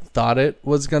bad as I thought it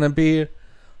was going to be.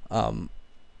 And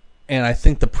I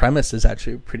think the premise is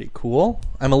actually pretty cool.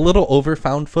 I'm a little over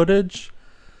found footage.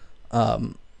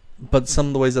 But some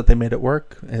of the ways that they made it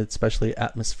work, especially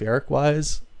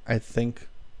atmospheric-wise, I think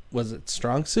was its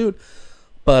strong suit.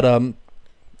 But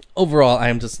overall,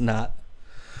 I'm just not...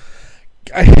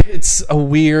 It's a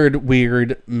weird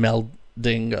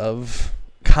melding of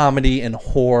comedy and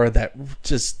horror that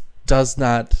just does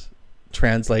not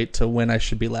translate to when I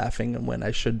should be laughing and when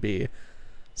I should be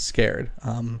scared.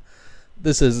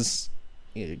 This is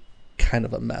kind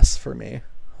of a mess for me.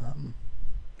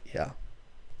 Yeah.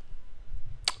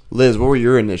 Liz, what were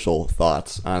your initial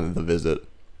thoughts on The Visit?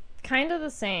 Kind of the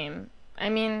same. I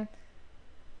mean,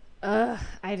 I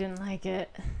didn't like it.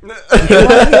 It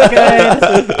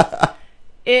wasn't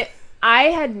good. I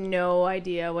had no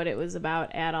idea what it was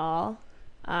about at all.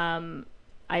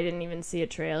 I didn't even see a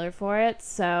trailer for it,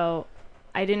 so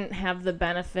I didn't have the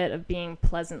benefit of being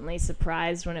pleasantly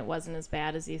surprised when it wasn't as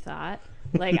bad as you thought.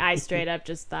 Like, I straight up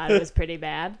just thought it was pretty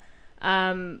bad.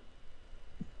 But...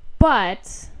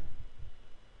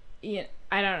 yeah,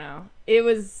 I don't know. It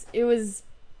was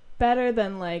better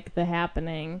than like The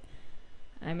Happening.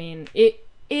 I mean, it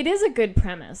is a good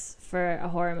premise for a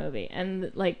horror movie,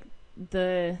 and like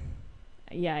I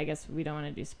guess we don't want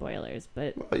to do spoilers,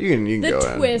 but well, you can the go twist,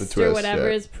 in. The twist or whatever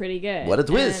yeah. is pretty good. What a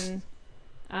twist!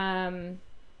 And,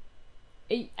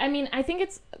 I mean, I think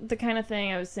it's the kind of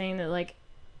thing I was saying that like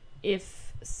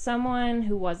if someone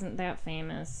who wasn't that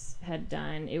famous had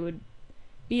done, it would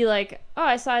be like, oh,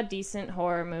 I saw a decent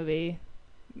horror movie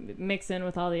mix in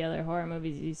with all the other horror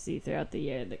movies you see throughout the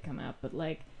year that come out, but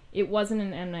like it wasn't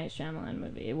an M. Night Shyamalan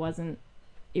movie. It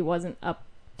wasn't up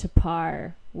to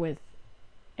par with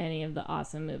any of the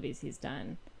awesome movies he's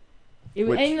done.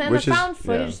 And the found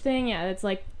footage thing, it's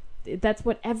like that's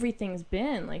what everything's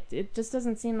been. Like it just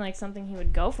doesn't seem like something he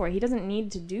would go for. He doesn't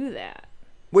need to do that.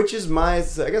 Which is I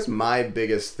guess my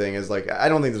biggest thing is like I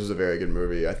don't think this was a very good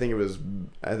movie. I think it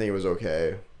was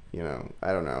okay. You know,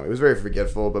 I don't know. It was very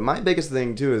forgetful. But my biggest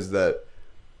thing too is that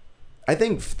I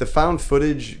think the found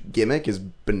footage gimmick is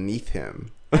beneath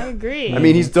him. I agree. I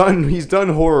mean, he's done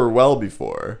horror well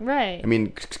before. Right. I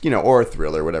mean, you know, or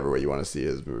thriller, whatever way you want to see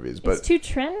his movies. But it's too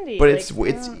trendy. But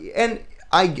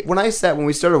when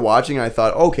we started watching, I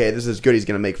thought, okay, this is good. He's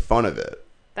gonna make fun of it.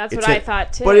 That's what I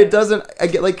thought too. But it doesn't. I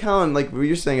get like Colin, like what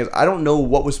you're saying is, I don't know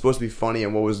what was supposed to be funny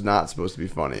and what was not supposed to be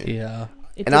funny. Yeah.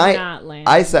 It did not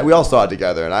land. We all saw it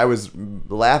together, and I was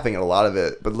laughing at a lot of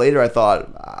it. But later, I thought,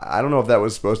 I don't know if that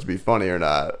was supposed to be funny or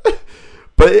not.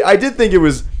 But I did think it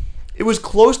was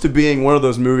close to being one of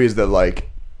those movies that like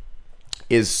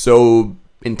is so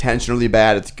intentionally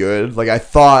bad it's good. Like I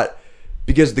thought,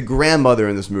 because the grandmother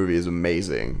in this movie is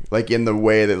amazing. Like in the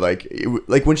way that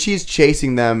like when she's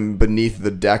chasing them beneath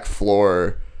the deck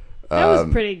floor. That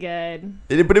was pretty good.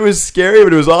 But it was scary,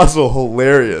 but it was also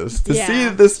hilarious to see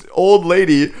this old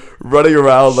lady running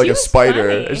around like a spider.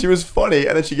 Funny. And she was funny,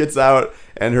 and then she gets out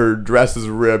and her dress is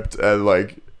ripped and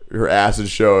like her ass is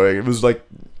showing. It was like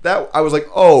that. I was like,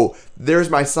 oh, there's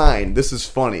my sign. This is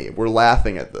funny. We're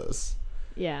laughing at this.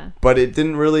 Yeah. But it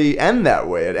didn't really end that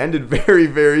way. It ended very,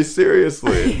 very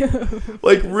seriously.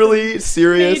 Like really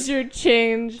serious. Major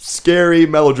change. Scary,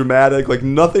 melodramatic. Like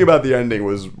nothing about the ending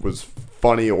was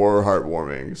funny or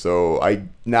heartwarming. So I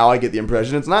get the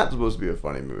impression it's not supposed to be a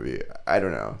funny movie. I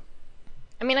don't know.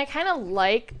 I mean, I kind of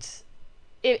liked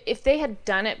if they had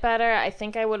done it better. I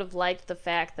think I would have liked the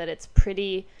fact that it's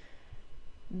pretty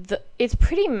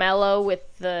mellow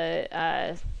with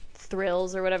the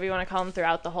thrills or whatever you want to call them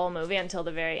throughout the whole movie until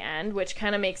the very end, which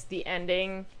kind of makes the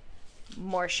ending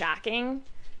more shocking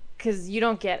because you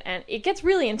don't get it gets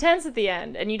really intense at the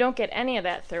end, and you don't get any of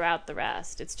that throughout the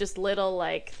rest. It's just little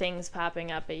like things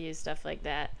popping up at you, stuff like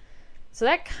that. So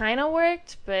that kind of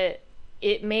worked, but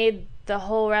it made the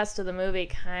whole rest of the movie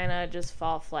kind of just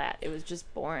fall flat. It was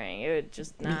just boring. It would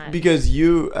just not. Because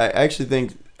I actually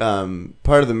think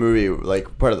part of the movie,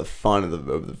 like part of the fun of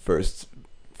the first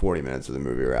 40 minutes of the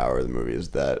movie or hour of the movie is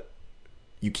that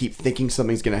you keep thinking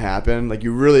something's going to happen. Like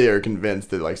you really are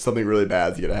convinced that like something really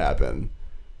bad's going to happen.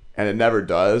 And it never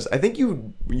does. I think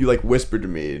you like whispered to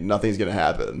me, nothing's going to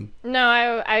happen. No,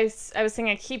 I was saying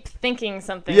I keep thinking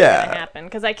something's going to happen.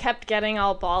 Because I kept getting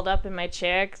all balled up in my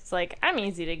chair. Cause like, I'm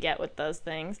easy to get with those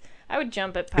things. I would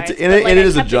jump at parts. It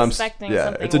is a jump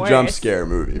scare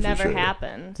movie. Never for sure.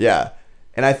 happened. Yeah.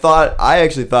 And I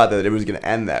actually thought that it was going to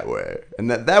end that way. And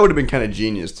that would have been kind of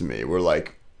genius to me. Where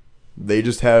like, they're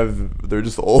just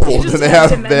old and they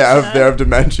have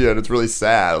dementia and it's really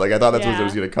sad. Like I thought that's what it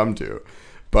was going to come to.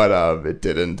 But it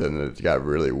didn't, and it got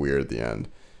really weird at the end.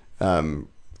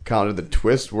 Colin, did the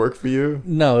twist work for you?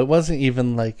 No, it wasn't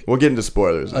even like... We'll get into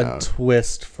spoilers now. A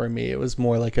twist for me. It was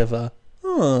more like of a,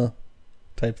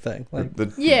 type thing. Like, the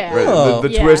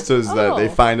twist is that they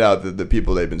find out that the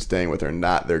people they've been staying with are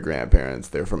not their grandparents.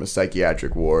 They're from a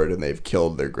psychiatric ward, and they've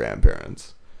killed their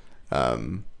grandparents. I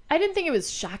didn't think it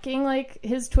was shocking like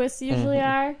his twists usually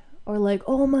are. Or like,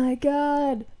 oh my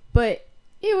God. But...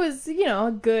 it was,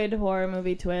 a good horror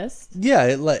movie twist. Yeah,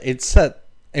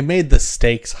 it made the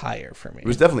stakes higher for me. It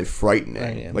was definitely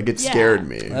frightening. Like it scared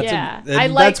me.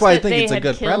 That's why I think it's a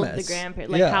good premise. The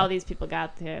grandparents, how these people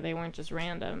got there, they weren't just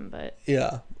random, but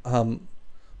yeah.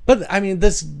 But I mean,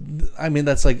 that's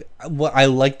like what I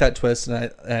like that twist,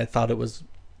 and I thought it was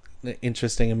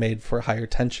interesting and made for higher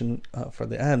tension for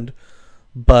the end.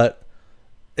 But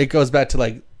it goes back to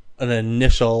like an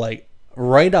initial like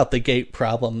right out the gate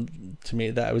problem to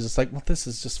me that I was just like, well, this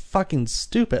is just fucking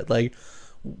stupid. Like,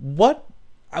 what?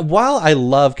 While I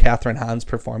love Catherine Hahn's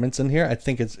performance in here, I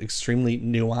think it's extremely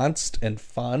nuanced and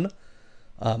fun.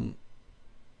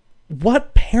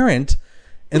 What parent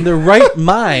in their right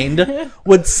mind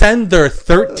would send their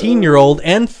 13-year-old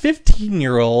and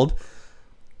 15-year-old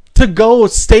to go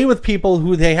stay with people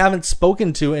who they haven't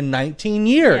spoken to in 19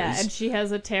 years? Yeah, and she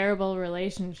has a terrible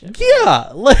relationship.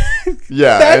 Yeah.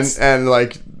 And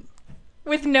like...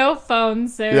 with no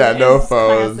phones. No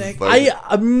phones. Like, I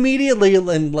immediately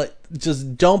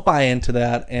just don't buy into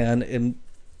that, and am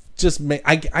just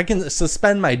I can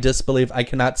suspend my disbelief. I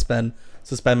cannot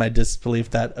suspend my disbelief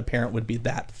that a parent would be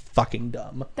that fucking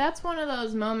dumb. That's one of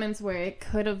those moments where it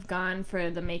could have gone for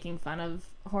the making fun of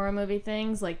horror movie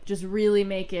things, like just really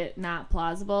make it not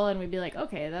plausible, and we'd be like,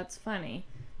 okay, that's funny.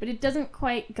 But it doesn't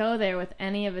quite go there with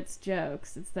any of its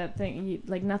jokes. It's that thing,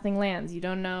 like nothing lands. You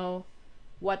don't know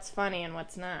what's funny and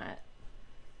what's not.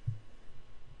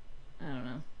 I don't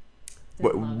know.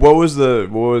 What was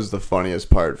the funniest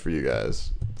part for you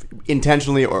guys,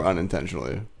 intentionally or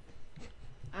unintentionally?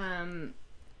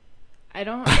 I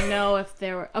don't know if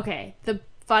there were... Okay, the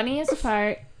funniest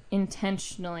part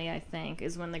intentionally, I think,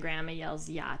 is when the grandma yells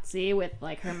Yahtzee with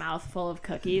like her mouth full of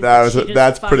cookies.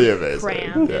 That's pretty amazing.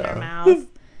 Crammed in her mouth.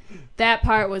 That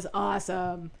part was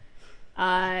awesome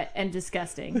and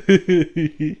disgusting.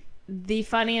 The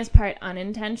funniest part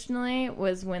unintentionally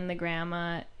was when the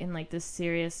grandma, in like this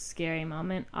serious, scary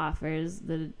moment, offers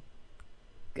the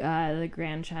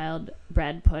grandchild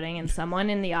bread pudding, and someone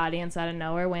in the audience out of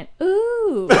nowhere went,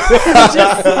 "Ooh!"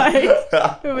 Just like,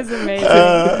 it was amazing.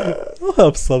 I'll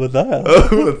have some of that.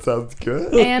 Oh, that sounds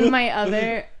good. And my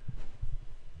other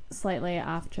slightly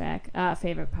off track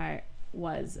favorite part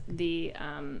was the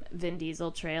Vin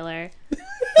Diesel trailer for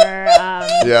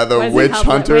the Witch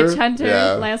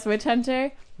Hunter. Last Witch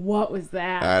Hunter. What was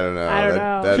that? I don't know. I don't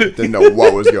know. That didn't know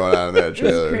what was going on in that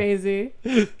trailer. It was crazy.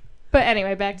 But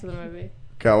anyway, back to the movie.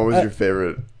 Kyle, what was your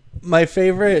favorite? My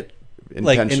favorite,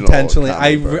 intentionally,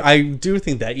 I do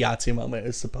think that Yahtzee moment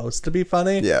is supposed to be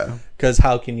funny. Yeah. Because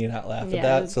how can you not laugh at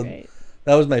that? It was great.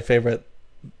 That was my favorite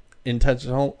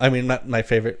intentional. I mean, not my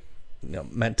favorite,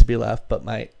 meant to be laughed, but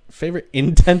my favorite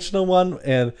intentional one.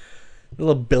 And a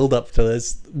little build up to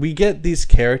this. We get these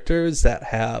characters that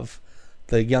have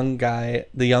the young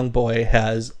boy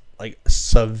has like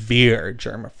severe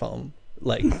germophobia,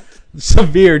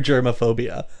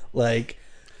 like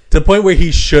to the point where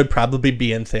he should probably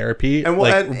be in therapy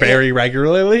very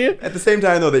regularly. At the same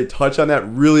time, though, they touch on that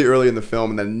really early in the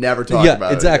film and then never talk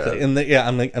about exactly. it. Yeah,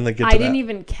 I'm like, I didn't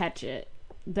even catch it.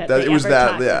 It was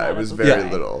very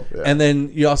little. Yeah. And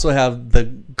then you also have the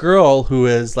girl who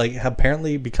is like,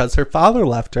 apparently because her father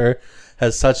left her,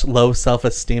 has such low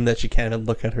self-esteem that she can't even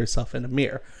look at herself in a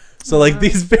mirror. So like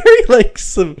these very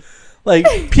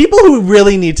people who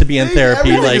really need to be in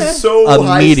therapy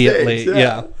immediately.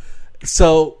 Yeah.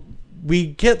 So we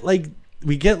get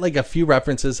a few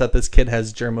references that this kid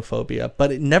has germophobia,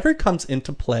 but it never comes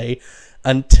into play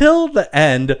until the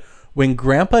end when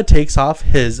Grandpa takes off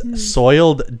his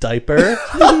soiled diaper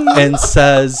and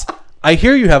says, "I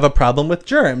hear you have a problem with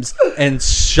germs," and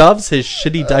shoves his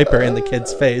shitty diaper in the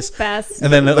kid's face. Best.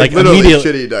 And then immediate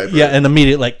shitty diaper. Yeah, an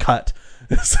immediate cut.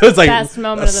 So it's like best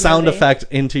moment a of the sound movie. effect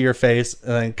into your face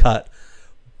and then cut.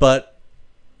 But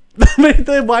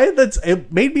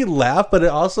it made me laugh, but it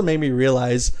also made me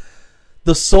realize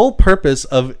the sole purpose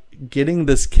of getting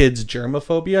this kid's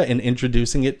germophobia and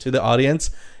introducing it to the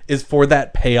audience is for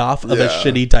that payoff of a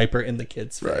shitty diaper in the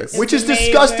kid's face. Which is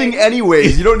disgusting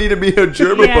anyways. You don't need to be a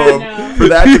germaphobe for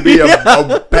that to be a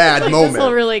bad moment. This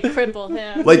will really cripple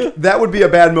him. Like, that would be a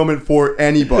bad moment for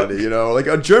anybody, Like,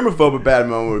 a germaphobe, a bad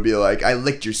moment would be like, "I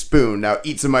licked your spoon, now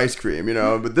eat some ice cream,"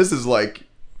 But this is like,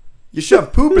 you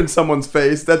shove poop in someone's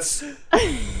face. That's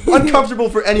uncomfortable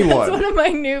for anyone. That's one of my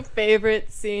new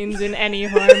favorite scenes in any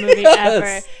horror movie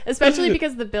ever. Especially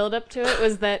because the build-up to it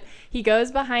was that he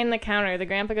goes behind the counter, the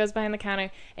grandpa goes behind the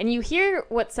counter, and you hear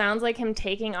what sounds like him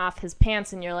taking off his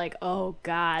pants, and you're like, oh,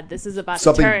 God, this is about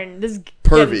to turn. This is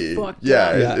pervy. Booked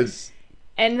Yeah, it's...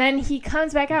 And then he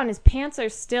comes back out, and his pants are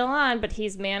still on, but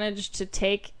he's managed to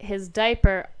take his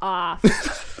diaper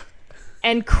off.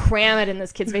 And cram it in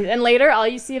this kid's face. And later, all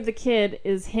you see of the kid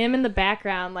is him in the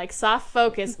background, like soft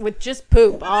focus, with just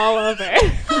poop all over.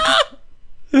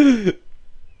 Is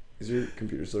your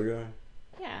computer still going?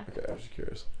 Yeah. Okay, I was just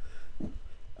curious.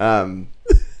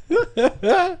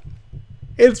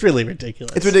 It's really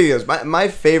ridiculous. It's ridiculous. My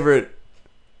favorite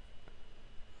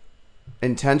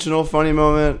intentional funny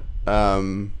moment, I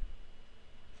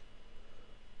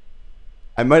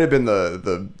might have been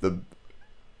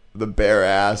the bare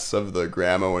ass of the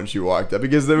grandma when she walked up,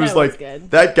 because there was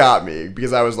that got me,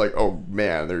 because I was like, oh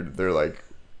man, they're like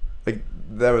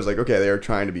that was like, okay, they were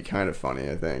trying to be kind of funny,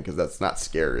 I think, because that's not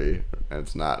scary and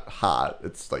it's not hot,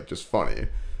 it's like just funny.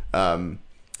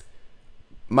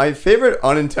 My favorite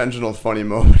unintentional funny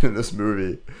moment in this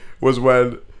movie was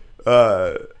when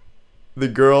the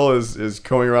girl is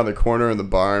going around the corner in the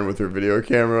barn with her video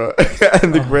camera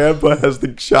and the grandpa has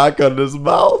the shotgun in his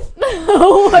mouth.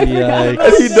 Oh, I forgot Yikes.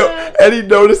 about And that. and he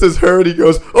notices her and he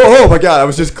goes, oh my god, I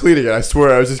was just cleaning it. I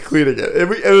swear I was just cleaning it.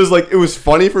 It was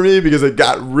funny for me because it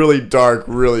got really dark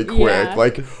really quick. Yeah.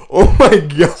 Like, oh my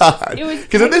god. It was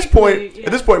Because at this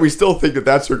technically, point we still think that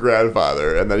that's her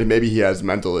grandfather and that maybe he has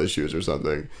mental issues or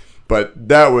something. But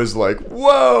that was like,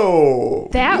 whoa.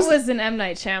 That was an M.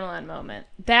 Night Shyamalan moment.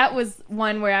 That was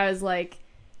one where I was like,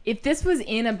 if this was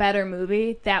in a better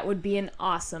movie, that would be an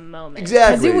awesome moment.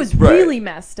 Exactly, Because it was right. really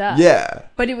messed up. Yeah.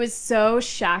 But it was so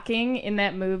shocking in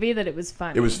that movie that it was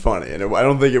funny. It was funny, and I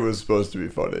don't think it was supposed to be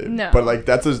funny. No. But like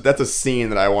that's a scene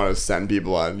that I want to send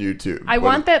people on YouTube. I But-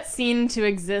 want that scene to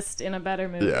exist in a better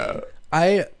movie. Yeah.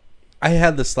 I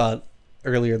had this thought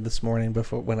earlier this morning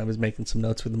before when I was making some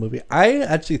notes for the movie. I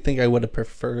actually think I would have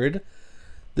preferred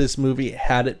this movie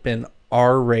had it been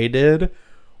R-rated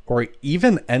or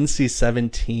even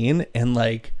NC-17 and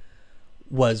like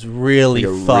was really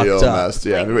Like a fucked real up. mess,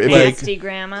 yeah. Like, If- nasty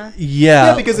grandma.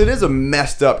 Yeah, because it is a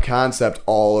messed up concept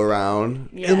all around.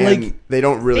 Yeah. And like, they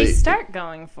don't really. They start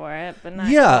going for it, but not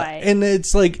yeah, quite. and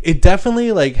it's like it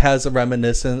definitely like has a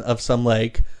reminiscent of some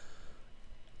like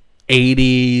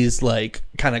 80s like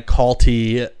kind of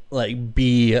culty like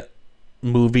B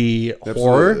movie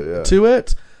horror Absolutely, yeah. to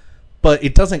it, but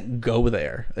it doesn't go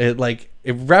there. It like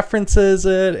it references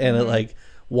it and it like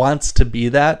wants to be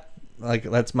that. Like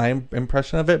that's my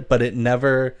impression of it, but it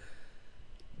never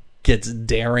gets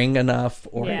daring enough,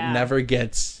 or Yeah. it never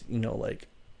gets like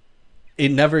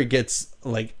it never gets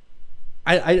like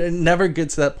I it never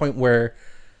gets to that point where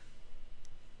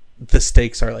the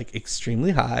stakes are like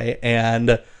extremely high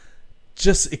and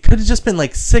just it could have just been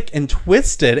like sick and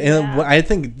twisted, and Yeah. I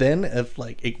think then if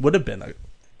like it would have been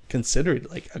considered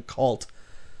like a cult.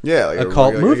 Yeah, like a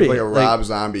cult movie. like a Like- Rob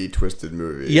Zombie twisted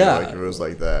movie. Yeah. Like if it was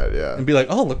like that. Yeah. And be like,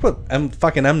 oh, look what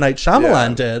fucking M. Night Shyamalan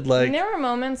Yeah. did. Like, And there were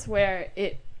moments where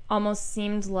it almost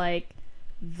seemed like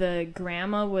the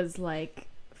grandma was like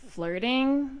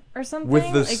flirting or something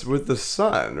with the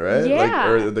son, right? Yeah. Like,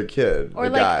 or the kid, or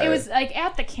the like guy. it was like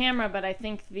at the camera, but I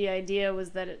think the idea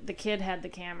was that the kid had the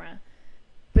camera,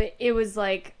 but it was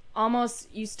like almost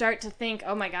you start to think,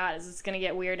 oh my god, is this gonna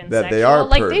get weird and That sexual? they are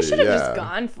like pervy, they should have yeah. just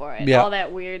gone for it. Yeah. All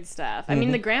that weird stuff. I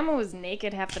mean, the grandma was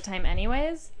naked half the time,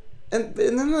 anyways. and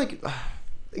then like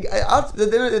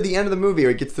then at the end of the movie,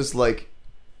 it gets this like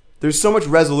there's so much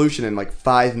resolution in like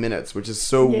 5 minutes, which is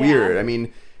so Yeah. weird. I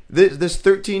mean, this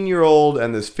 13-year-old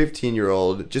and this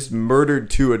 15-year-old just murdered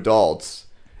 2 adults,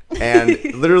 and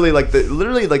literally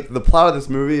the plot of this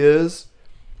movie is.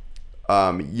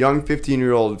 Young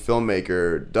 15-year-old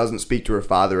filmmaker doesn't speak to her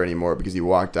father anymore because he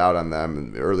walked out on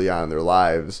them early on in their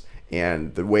lives,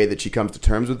 and the way that she comes to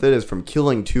terms with it is from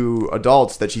killing 2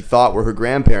 adults that she thought were her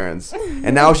grandparents,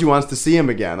 and now she wants to see him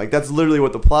again. Like that's literally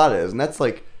what the plot is, and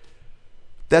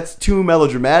that's too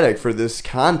melodramatic for this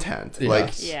content. Yeah.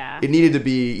 Like Yeah. it needed to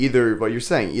be either what you're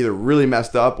saying, either really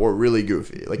messed up or really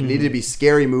goofy. Like it needed to be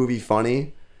scary movie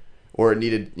funny, or it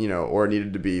needed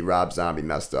to be Rob Zombie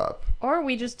messed up. Or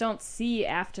we just don't see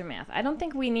aftermath. I don't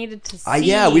think we needed to see. We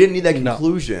didn't need that No.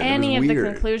 conclusion. any it of was the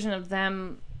weird. conclusion of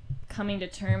them coming to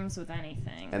terms with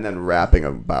anything. And then rapping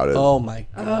about it. oh my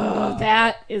Oh,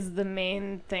 that is the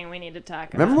main thing we need to talk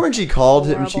about. Remember when she called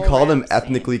him? She Horrible called him rap scene.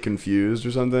 ethnically confused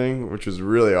or something, which was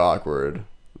really awkward.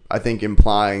 I think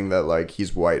implying that like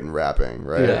he's white and rapping,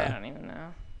 right? Yeah. I don't even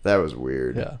know. That was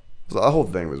weird. Yeah. So the whole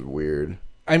thing was weird.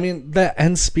 I mean, the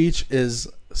end speech is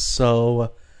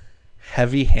so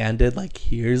heavy-handed. Like,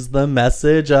 here's the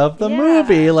message of the Yeah.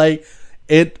 movie. Like,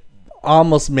 it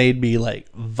almost made me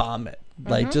like vomit.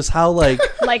 Like, just how like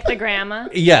Like the grandma.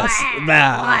 yes,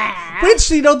 that. Which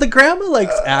the grandma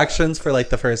like's actions for like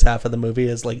the first half of the movie,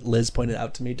 as like Liz pointed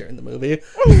out to me during the movie.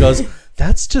 He goes,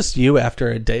 "That's just you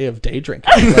after a day of day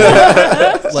drinking."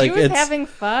 Like, She was having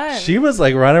fun. She was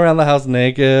like running around the house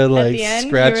naked, At like the end,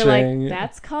 scratching. you were like,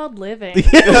 "That's called living."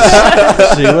 She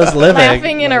was living,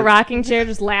 Laughing in a rocking chair,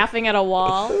 just laughing at a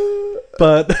wall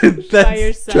but by that's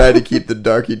yourself. Tried to keep the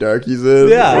darkies in.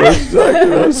 Yeah.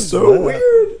 That was so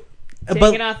weird.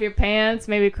 Taking off your pants,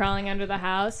 maybe crawling under the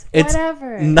house. It's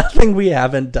Whatever. nothing we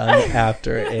haven't done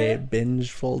after a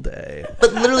bingeful day.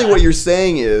 But literally, what you're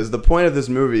saying is the point of this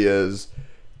movie is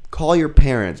call your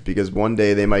parents because one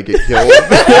day they might get killed.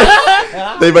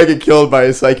 They might get killed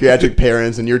by psychiatric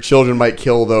parents, and your children might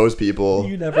kill those people.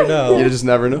 You never know. You just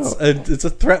never know. It's a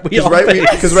threat we all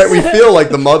Because face. we feel like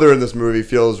the mother in this movie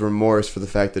feels remorse for the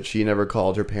fact that she never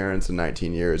called her parents in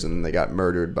 19 years, and they got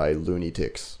murdered by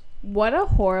lunatics. What a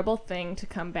horrible thing to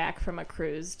come back from a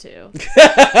cruise to.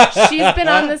 She's been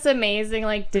on this amazing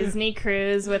like Disney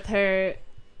cruise with her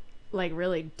like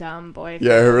really dumb boyfriend.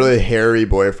 Yeah, her really hairy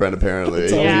boyfriend. Apparently,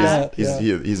 Yeah.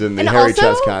 he's in the And hairy also,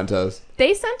 chess contest.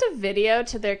 They sent a video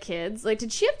to their kids. Like,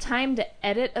 did she have time to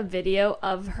edit a video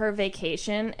of her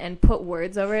vacation and put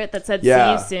words over it that said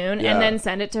Yeah. "See you soon" Yeah. and then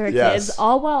send it to her Yes. kids,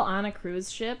 all while on a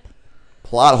cruise ship?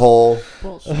 Plot hole.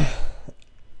 Bullshit.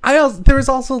 There was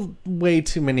also way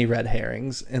too many red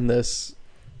herrings in this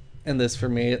for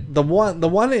me. The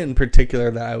one in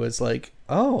particular that I was like,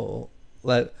 oh,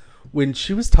 like when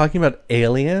she was talking about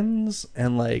aliens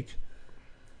and like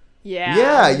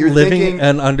Yeah, you're living thinking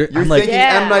and under. You're I'm like, thinking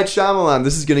M. Night Shyamalan.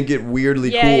 This is gonna get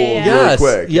weirdly Yeah, cool yeah, yeah. really yes,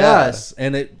 quick. yes,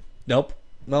 and it nope.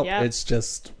 Yep. It's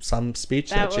just some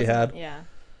speech that she wasn't- had. Yeah.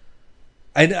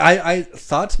 I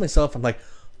thought to myself, I'm like,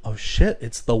 oh shit,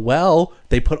 it's the well.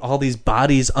 They put all these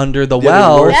bodies under the Yeah,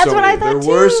 well. there were That's so what many, I thought, There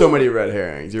were so too. many red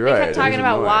herrings. You're They right. kept It talking was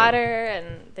about annoying. water, and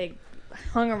they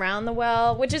hung around the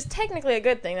well, which is technically a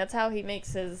good thing. That's how he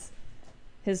makes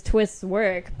his twists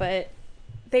work. But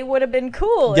they would have been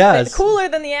cool. Yes. Cooler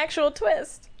than the actual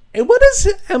twist. And what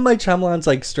is M. Night Shyamalan's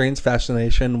like strange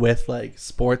fascination with like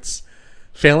sports,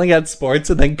 failing at sports,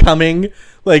 and then coming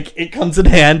like it comes in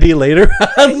handy later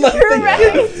on. Like, You're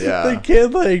right. Yeah. The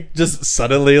kid like just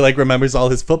suddenly like remembers all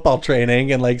his football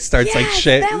training and like starts Yes,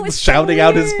 that was so shouting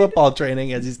out his weird. football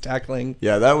training as he's tackling.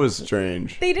 Yeah, that was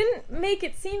strange. They didn't make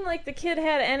it seem like the kid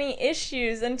had any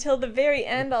issues until the very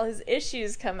end. All his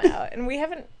issues come out, and we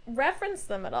haven't referenced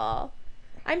them at all.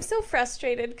 I'm so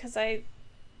frustrated because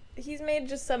he's made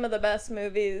just some of the best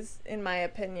movies in my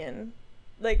opinion.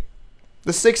 Like,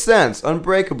 The Sixth Sense,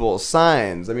 Unbreakable,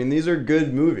 Signs. I mean, these are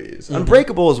good movies. Mm-hmm.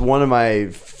 Unbreakable is one of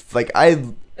my I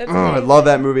amazing. love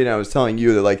that movie, and I was telling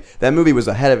you that like that movie was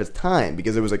ahead of its time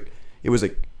because it was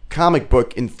a comic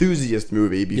book enthusiast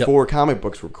movie before comic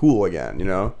books were cool again. You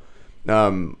know,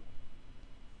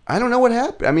 I don't know what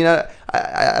happened. I mean,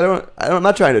 I'm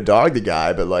not trying to dog the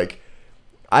guy, but like.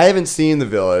 I haven't seen The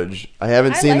Village. I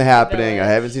haven't seen like The The Happening. I Village.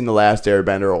 haven't seen The Last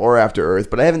Airbender or After Earth,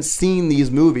 but I haven't seen these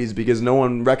movies because no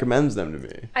one recommends them to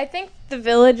me. I think The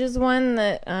Village is one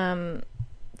that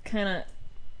kind of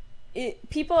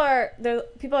people are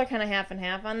kind of half and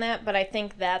half on that, but I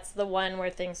think that's the one where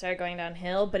things started going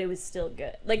downhill. But it was still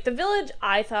good. Like The Village,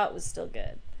 I thought was still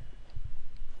good.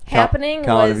 Happening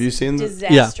Colin, was have you seen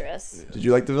disastrous. Did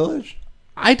you like The Village?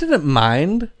 I didn't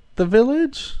mind The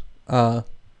Village,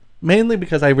 mainly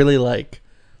because I really like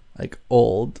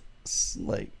old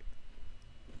like.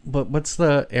 But what's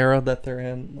the era that they're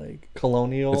in? Like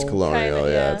colonial. It's colonial,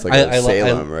 Kinda, yeah. yeah. It's like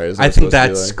Salem, right? Isn't I it think supposed to be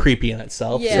that's like- creepy in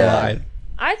itself. Yeah. So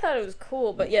I thought it was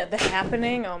cool, but yeah, The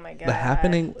Happening. Oh my god, The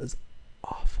Happening was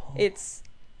awful. It's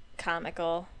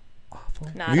comical. Awful.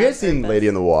 Not Have you guys on seen purpose. Lady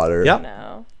in the Water? Yep.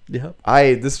 No. Yep.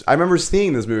 I remember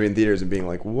seeing this movie in theaters and being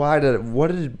like, what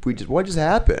just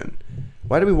happened?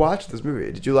 Why did we watch this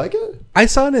movie? Did you like it? I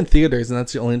saw it in theaters, and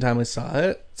that's the only time I saw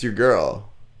it. It's your girl,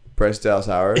 Bryce Dallas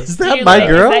Howard. Is Do that you my like-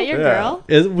 girl? Is that your Yeah.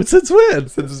 girl? Since when?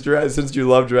 Since you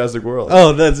love Jurassic World.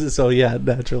 Oh, that's so. Yeah,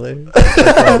 naturally.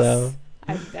 I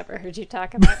I've never heard you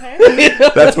talk about her.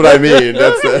 That's what I mean.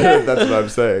 That's what I'm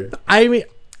saying. mean,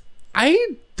 I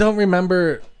don't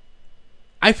remember.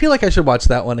 I feel like I should watch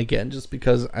that one again, just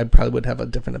because I probably would have a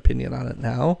different opinion on it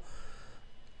now.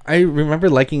 I remember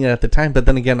liking it at the time, but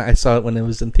then again, I saw it when it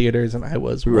was in theaters, and I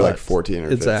was We were like what? 14 or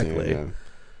 15. Exactly. Yeah.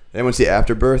 Anyone see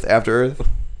After Earth?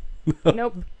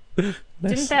 Nope.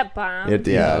 Didn't that bomb? It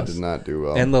Yes. did not do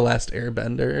well. And The Last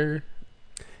Airbender.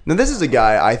 Now this is a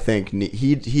guy I think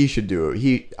he should do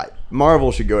it.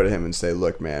 Marvel should go to him and say,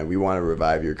 "Look, man, we want to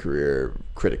revive your career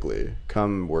critically.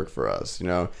 Come work for us." You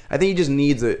know, I think he just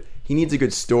needs a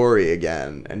good story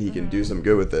again, and he can do some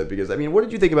good with it. Because I mean, what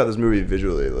did you think about this movie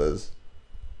visually, Liz?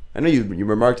 I know you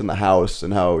remarked on the house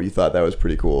and how you thought that was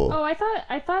pretty cool. Oh, I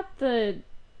thought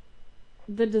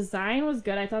the design was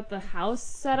good. I thought the house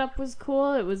setup was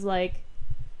cool. It was like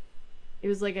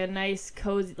a nice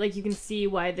cozy, like you can see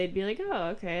why they'd be like, oh,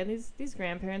 okay, these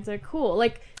grandparents are cool,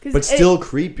 like, cause But still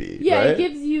creepy. yeah, right? it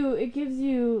gives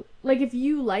you like, if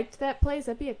you liked that place,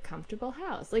 that'd be a comfortable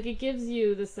house. Like, it gives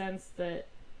you the sense that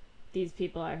these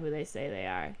people are who they say they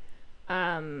are.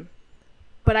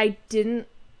 But I didn't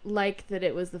like that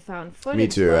it was the found footage. Me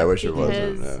too. I look, wish it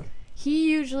wasn't. because Yeah. he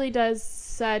usually does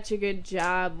such a good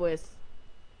job with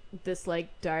this like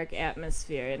dark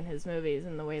atmosphere in his movies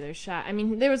and the way they're shot. I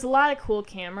mean, there was a lot of cool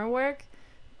camera work,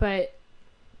 but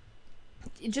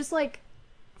it just like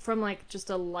from like just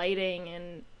a lighting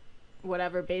and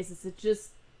whatever basis,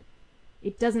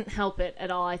 it doesn't help it at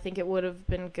all. I think it would have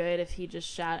been good if he just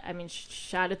shot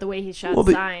it the way he shot Well,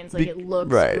 Signs. Like, it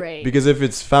looks right. great. Because if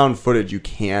it's found footage, you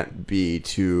can't be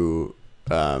too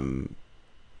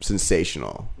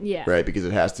sensational. Yeah. Right, because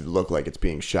it has to look like it's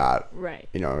being shot. Right.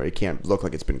 You know, it can't look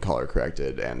like it's been color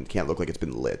corrected and can't look like it's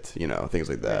been lit. You know, things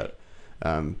like that.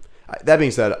 That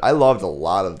being said, I loved a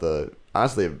lot of the.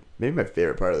 Honestly, maybe my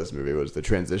favorite part of this movie was the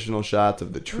transitional shots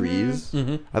of the trees.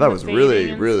 I thought it was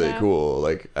really, really stuff. cool.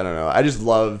 Like, I don't know.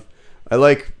 I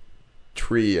like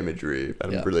tree imagery.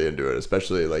 I'm really into it,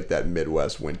 especially like that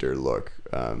Midwest winter look.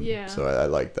 So I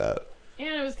like that. And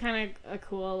it was kind of a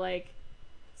cool, like,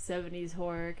 70s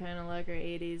horror kind of look, or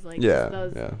 80s. Like,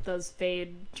 those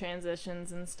fade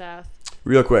transitions and stuff.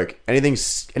 Real quick, anything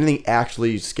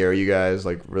actually scare you guys?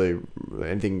 Like, really,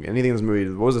 anything in this movie?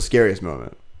 What was the scariest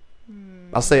moment?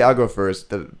 I'll go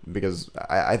first because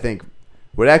I think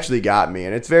what actually got me,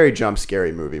 and it's a very jump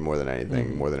scary movie more than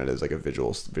anything, more than it is like a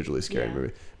visually scary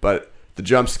movie. But the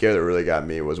jump scare that really got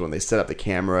me was when they set up the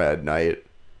camera at night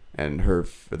and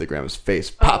the grandma's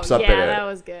face pops up in it. Yeah, that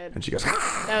was good. And she goes,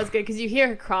 that was good because you hear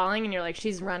her crawling and you're like,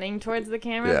 she's running towards the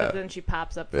camera, but then she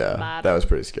pops up from the bottom. That was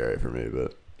pretty scary for me.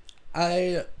 But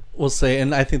I will say,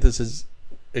 and I think this is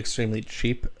extremely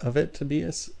cheap of it to be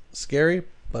as scary,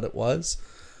 but it was.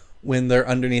 When they're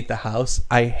underneath the house,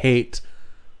 I hate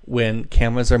when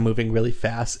cameras are moving really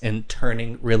fast and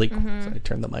turning really sorry,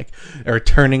 turn the mic, or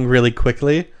turning really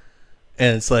quickly,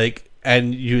 and it's like,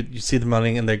 and you see them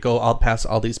running and they go all past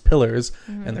all these pillars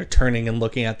and they're turning and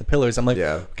looking at the pillars. I'm like,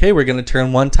 okay, we're gonna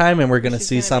turn one time and we're gonna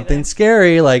see something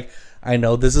scary. Like, I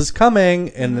know this is coming,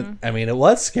 and I mean, it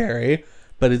was scary,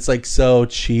 but it's like so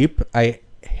cheap. I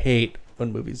hate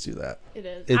when movies do that. It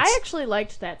is. I actually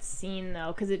liked that scene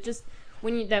though, because it just.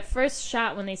 That first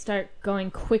shot when they start going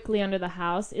quickly under the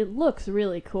house, it looks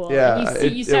really cool. Yeah,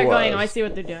 and you start going, oh, I see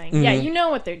what they're doing. Yeah, you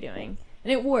know what they're doing,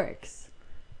 and it works.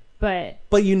 But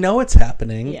you know it's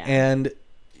happening, and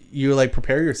you like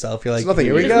prepare yourself. You're like,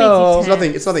 here we go.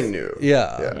 It's nothing new.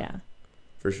 Yeah,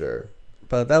 for sure.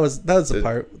 But that was the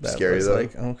part that scary, was though.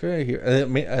 like, okay, here.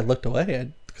 I looked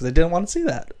away because I didn't want to see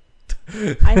that.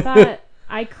 I thought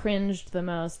I cringed the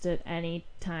most at any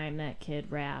time that kid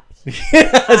rapped.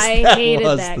 Yes, I hated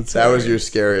that kid. That was your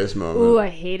scariest moment. Ooh, I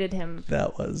hated him.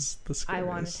 That was the scariest. I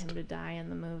wanted him to die in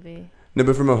the movie. No,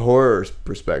 but from a horror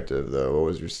perspective, though,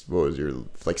 what was your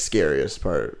like scariest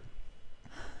part?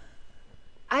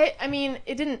 I mean,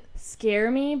 it didn't scare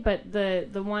me, but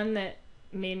the one that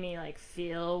made me like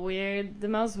feel weird the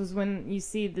most was when you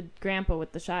see the grandpa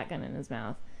with the shotgun in his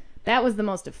mouth. That was the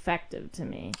most effective to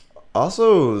me.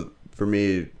 Also, for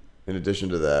me, in addition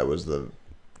to that, was the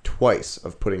twice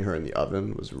of putting her in the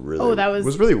oven was really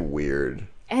was really weird.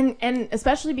 And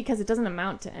especially because it doesn't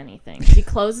amount to anything. She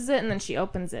closes it and then she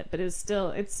opens it, but it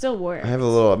still works. I have a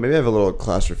little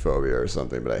claustrophobia or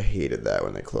something, but I hated that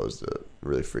when they closed it. It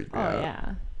really freaked me out.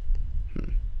 Oh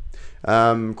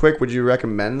yeah. Quick, would you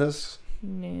recommend this?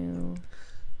 No.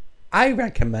 I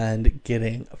recommend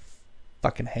getting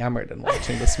fucking hammered and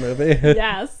watching this movie.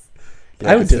 Yes.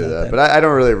 Yeah, I would do that, but I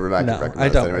don't really recommend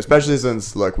this anyway, especially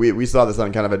since, look, we saw this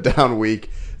on kind of a down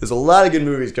week. There's a lot of good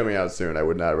movies coming out soon. I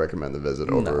would not recommend The Visit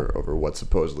over what's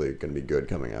supposedly going to be good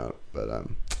coming out. But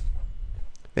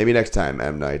maybe next time,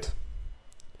 M. Night.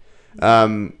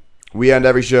 We end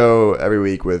every show every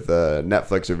week with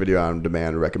Netflix or video on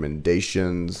demand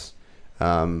recommendations.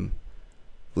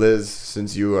 Liz,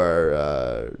 since you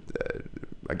are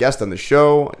a guest on the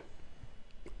show,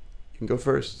 you can go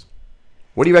first.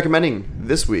 What are you recommending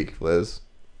this week, Liz?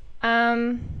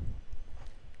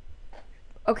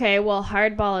 Okay, well,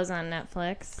 Hardball is on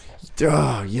Netflix.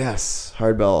 Oh, yes.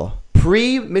 Hardball.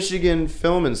 Pre-Michigan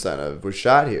Film Incentive was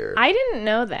shot here. I didn't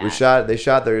know that. They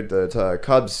shot the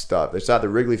Cubs stuff. They shot the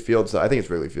Wrigley Field stuff. I think it's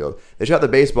Wrigley Field. They shot the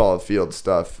baseball field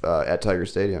stuff at Tiger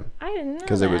Stadium. I didn't know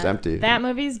because it was empty. That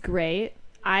movie's great.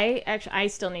 I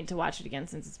still need to watch it again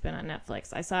since it's been on Netflix.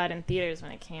 I saw it in theaters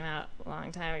when it came out a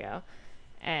long time ago.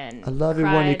 And I love it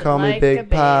when you call me Big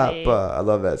Papa. I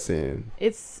love that scene.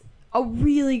 It's a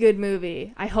really good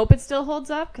movie. I hope it still holds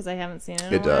up because I haven't seen it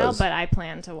in a while. But I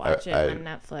plan to watch it on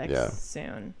Netflix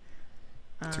soon.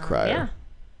 It's a crier.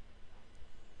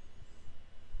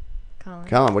 Yeah.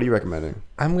 Colin, what are you recommending?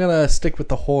 I'm gonna stick with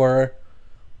the horror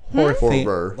theme.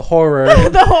 Horror.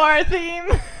 The horror theme.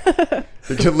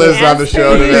 You can Liz on the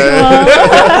show today.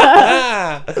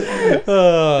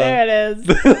 There it is.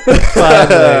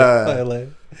 Finally.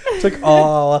 Took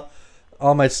all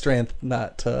my strength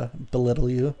not to belittle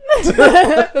you. You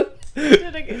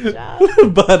did a good job.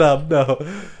 But no.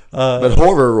 But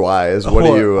horror-wise, what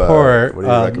are you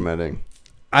recommending?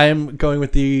 I'm going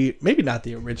with maybe not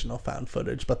the original found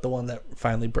footage, but the one that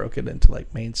finally broke it into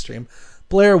like mainstream.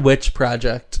 Blair Witch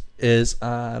Project is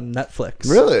on Netflix.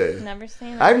 Really? Never seen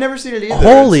it. I've never seen it either.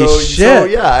 Holy So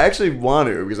shit. yeah, I actually want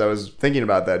to because I was thinking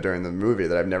about that during the movie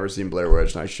that I've never seen Blair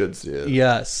Witch and I should see it.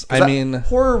 Yes. 'Cause I mean,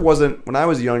 horror wasn't, when I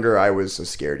was younger, I was a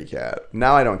scaredy cat.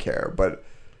 Now I don't care, but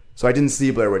so I didn't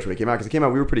see Blair Witch when it came out because it came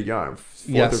out, we were pretty young,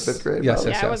 4th or 5th grade. Yes,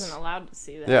 probably. yes, Yeah, I wasn't allowed to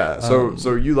see that. Yeah,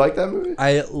 so you like that movie?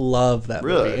 I love that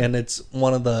Really? movie, and it's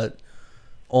one of the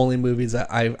only movies that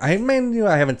I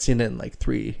haven't seen it in like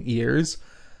 3 years,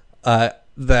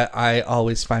 that I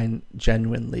always find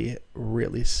genuinely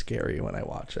really scary when I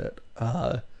watch it.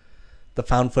 The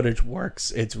found footage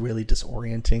works. It's really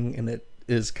disorienting, and it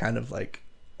is kind of like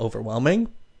overwhelming,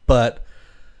 but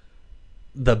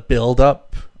the build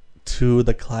up to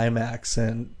the climax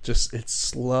and just it's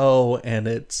slow and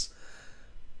it's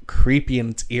creepy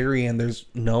and it's eerie and there's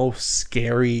no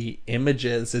scary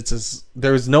images. It's just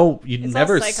there's no It's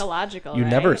never all psychological. you right?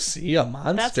 never see a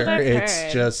monster. I've It's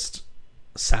heard. just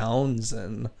sounds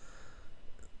and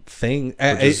thing.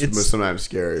 Which is It's sometimes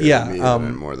scary. yeah, to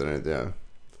me more than anything. Yeah.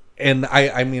 and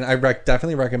I mean I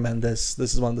definitely recommend this.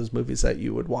 This is one of those movies that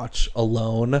you would watch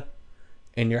alone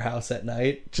in your house at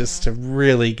night just to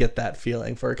really get that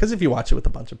feeling for it. Because if you watch it with a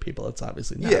bunch of people, it's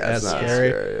obviously not as it's not scary.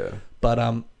 yeah.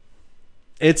 But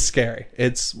it's scary.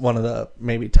 It's one of the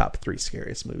maybe top 3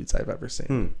 scariest movies I've ever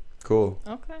seen. Cool.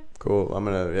 Okay. Cool. I'm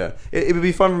gonna It would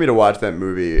be fun for me to watch that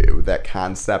movie with that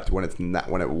concept when it's not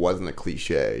when it wasn't a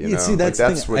cliche. You know, See, that's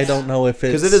the thing. I don't know if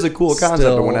it's because it is a cool concept,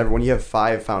 still- but when you have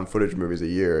 5 found footage movies a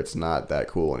year, it's not that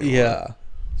cool anymore. Yeah.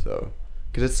 So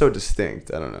because it's so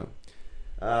distinct, I don't know.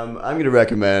 I'm gonna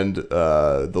recommend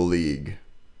The League.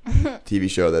 TV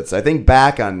show that's I think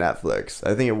back on Netflix.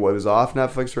 I think it was off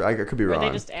Netflix. I could be Or wrong.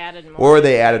 they just added more. Or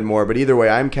they added more. But either way,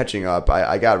 I'm catching up.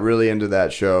 I got really into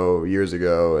that show years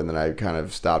ago, and then I kind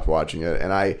of stopped watching it.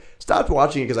 And I stopped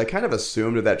watching it because I kind of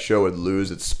assumed that show would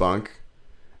lose its spunk.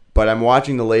 But I'm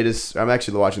watching the latest. I'm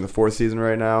actually watching the 4th season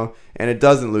right now, and it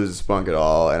doesn't lose its spunk at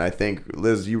all. And I think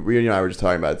Liz, you and I were just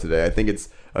talking about it today. I think it's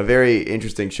a very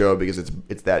interesting show because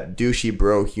it's that douchey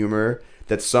bro humor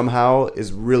that somehow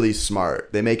is really smart.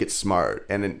 They make it smart,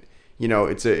 and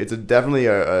it's a definitely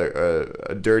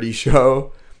a dirty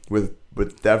show with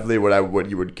definitely what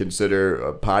you would consider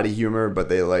a potty humor, but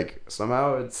they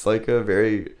somehow it's like a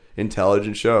very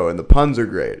intelligent show, and the puns are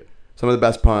great. Some of the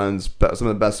best puns, some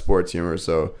of the best sports humor.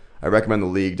 So I recommend The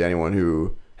League to anyone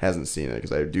who hasn't seen it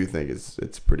because I do think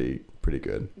it's pretty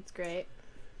good. It's great.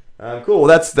 Cool.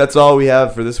 Well, that's all we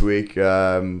have for this week.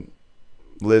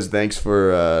 Liz, thanks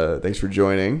for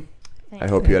joining. Thanks I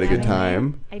hope for you had a good having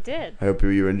me. time. I did. I hope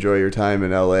you enjoy your time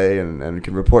in LA and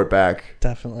can report back.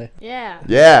 Definitely. Yeah.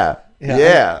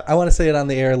 Yeah. I want to say it on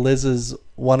the air. Liz is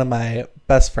one of my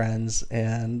best friends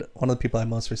and one of the people I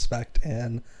most respect,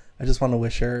 and I just want to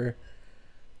wish her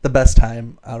the best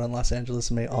time out in Los Angeles,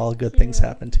 and may all good things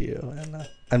happen to you. And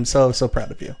I'm so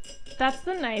proud of you. That's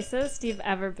the nicest you've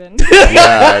ever been.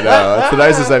 Yeah, I know. That's the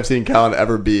nicest I've seen Colin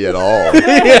ever be at all.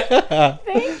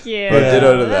 Thank you. But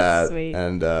ditto to That's that. sweet.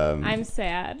 And I'm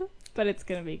sad, but it's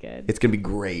gonna be good. it's gonna be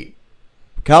great.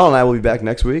 Colin and I will be back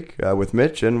next week with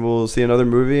Mitch, and we'll see another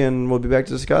movie, and we'll be back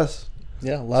to discuss.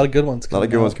 Yeah, a lot of good ones. A lot of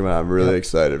good ones coming out. I'm really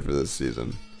excited for this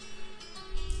season.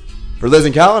 For Liz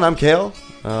and Colin, I'm Kale.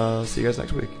 See you guys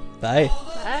next week. Bye.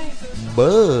 Bye.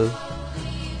 Bye.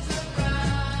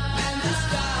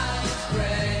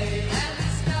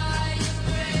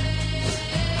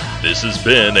 This has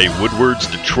been a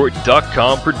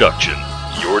WoodwardsDetroit.com production,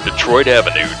 your Detroit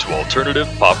avenue to alternative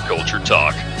pop culture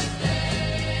talk.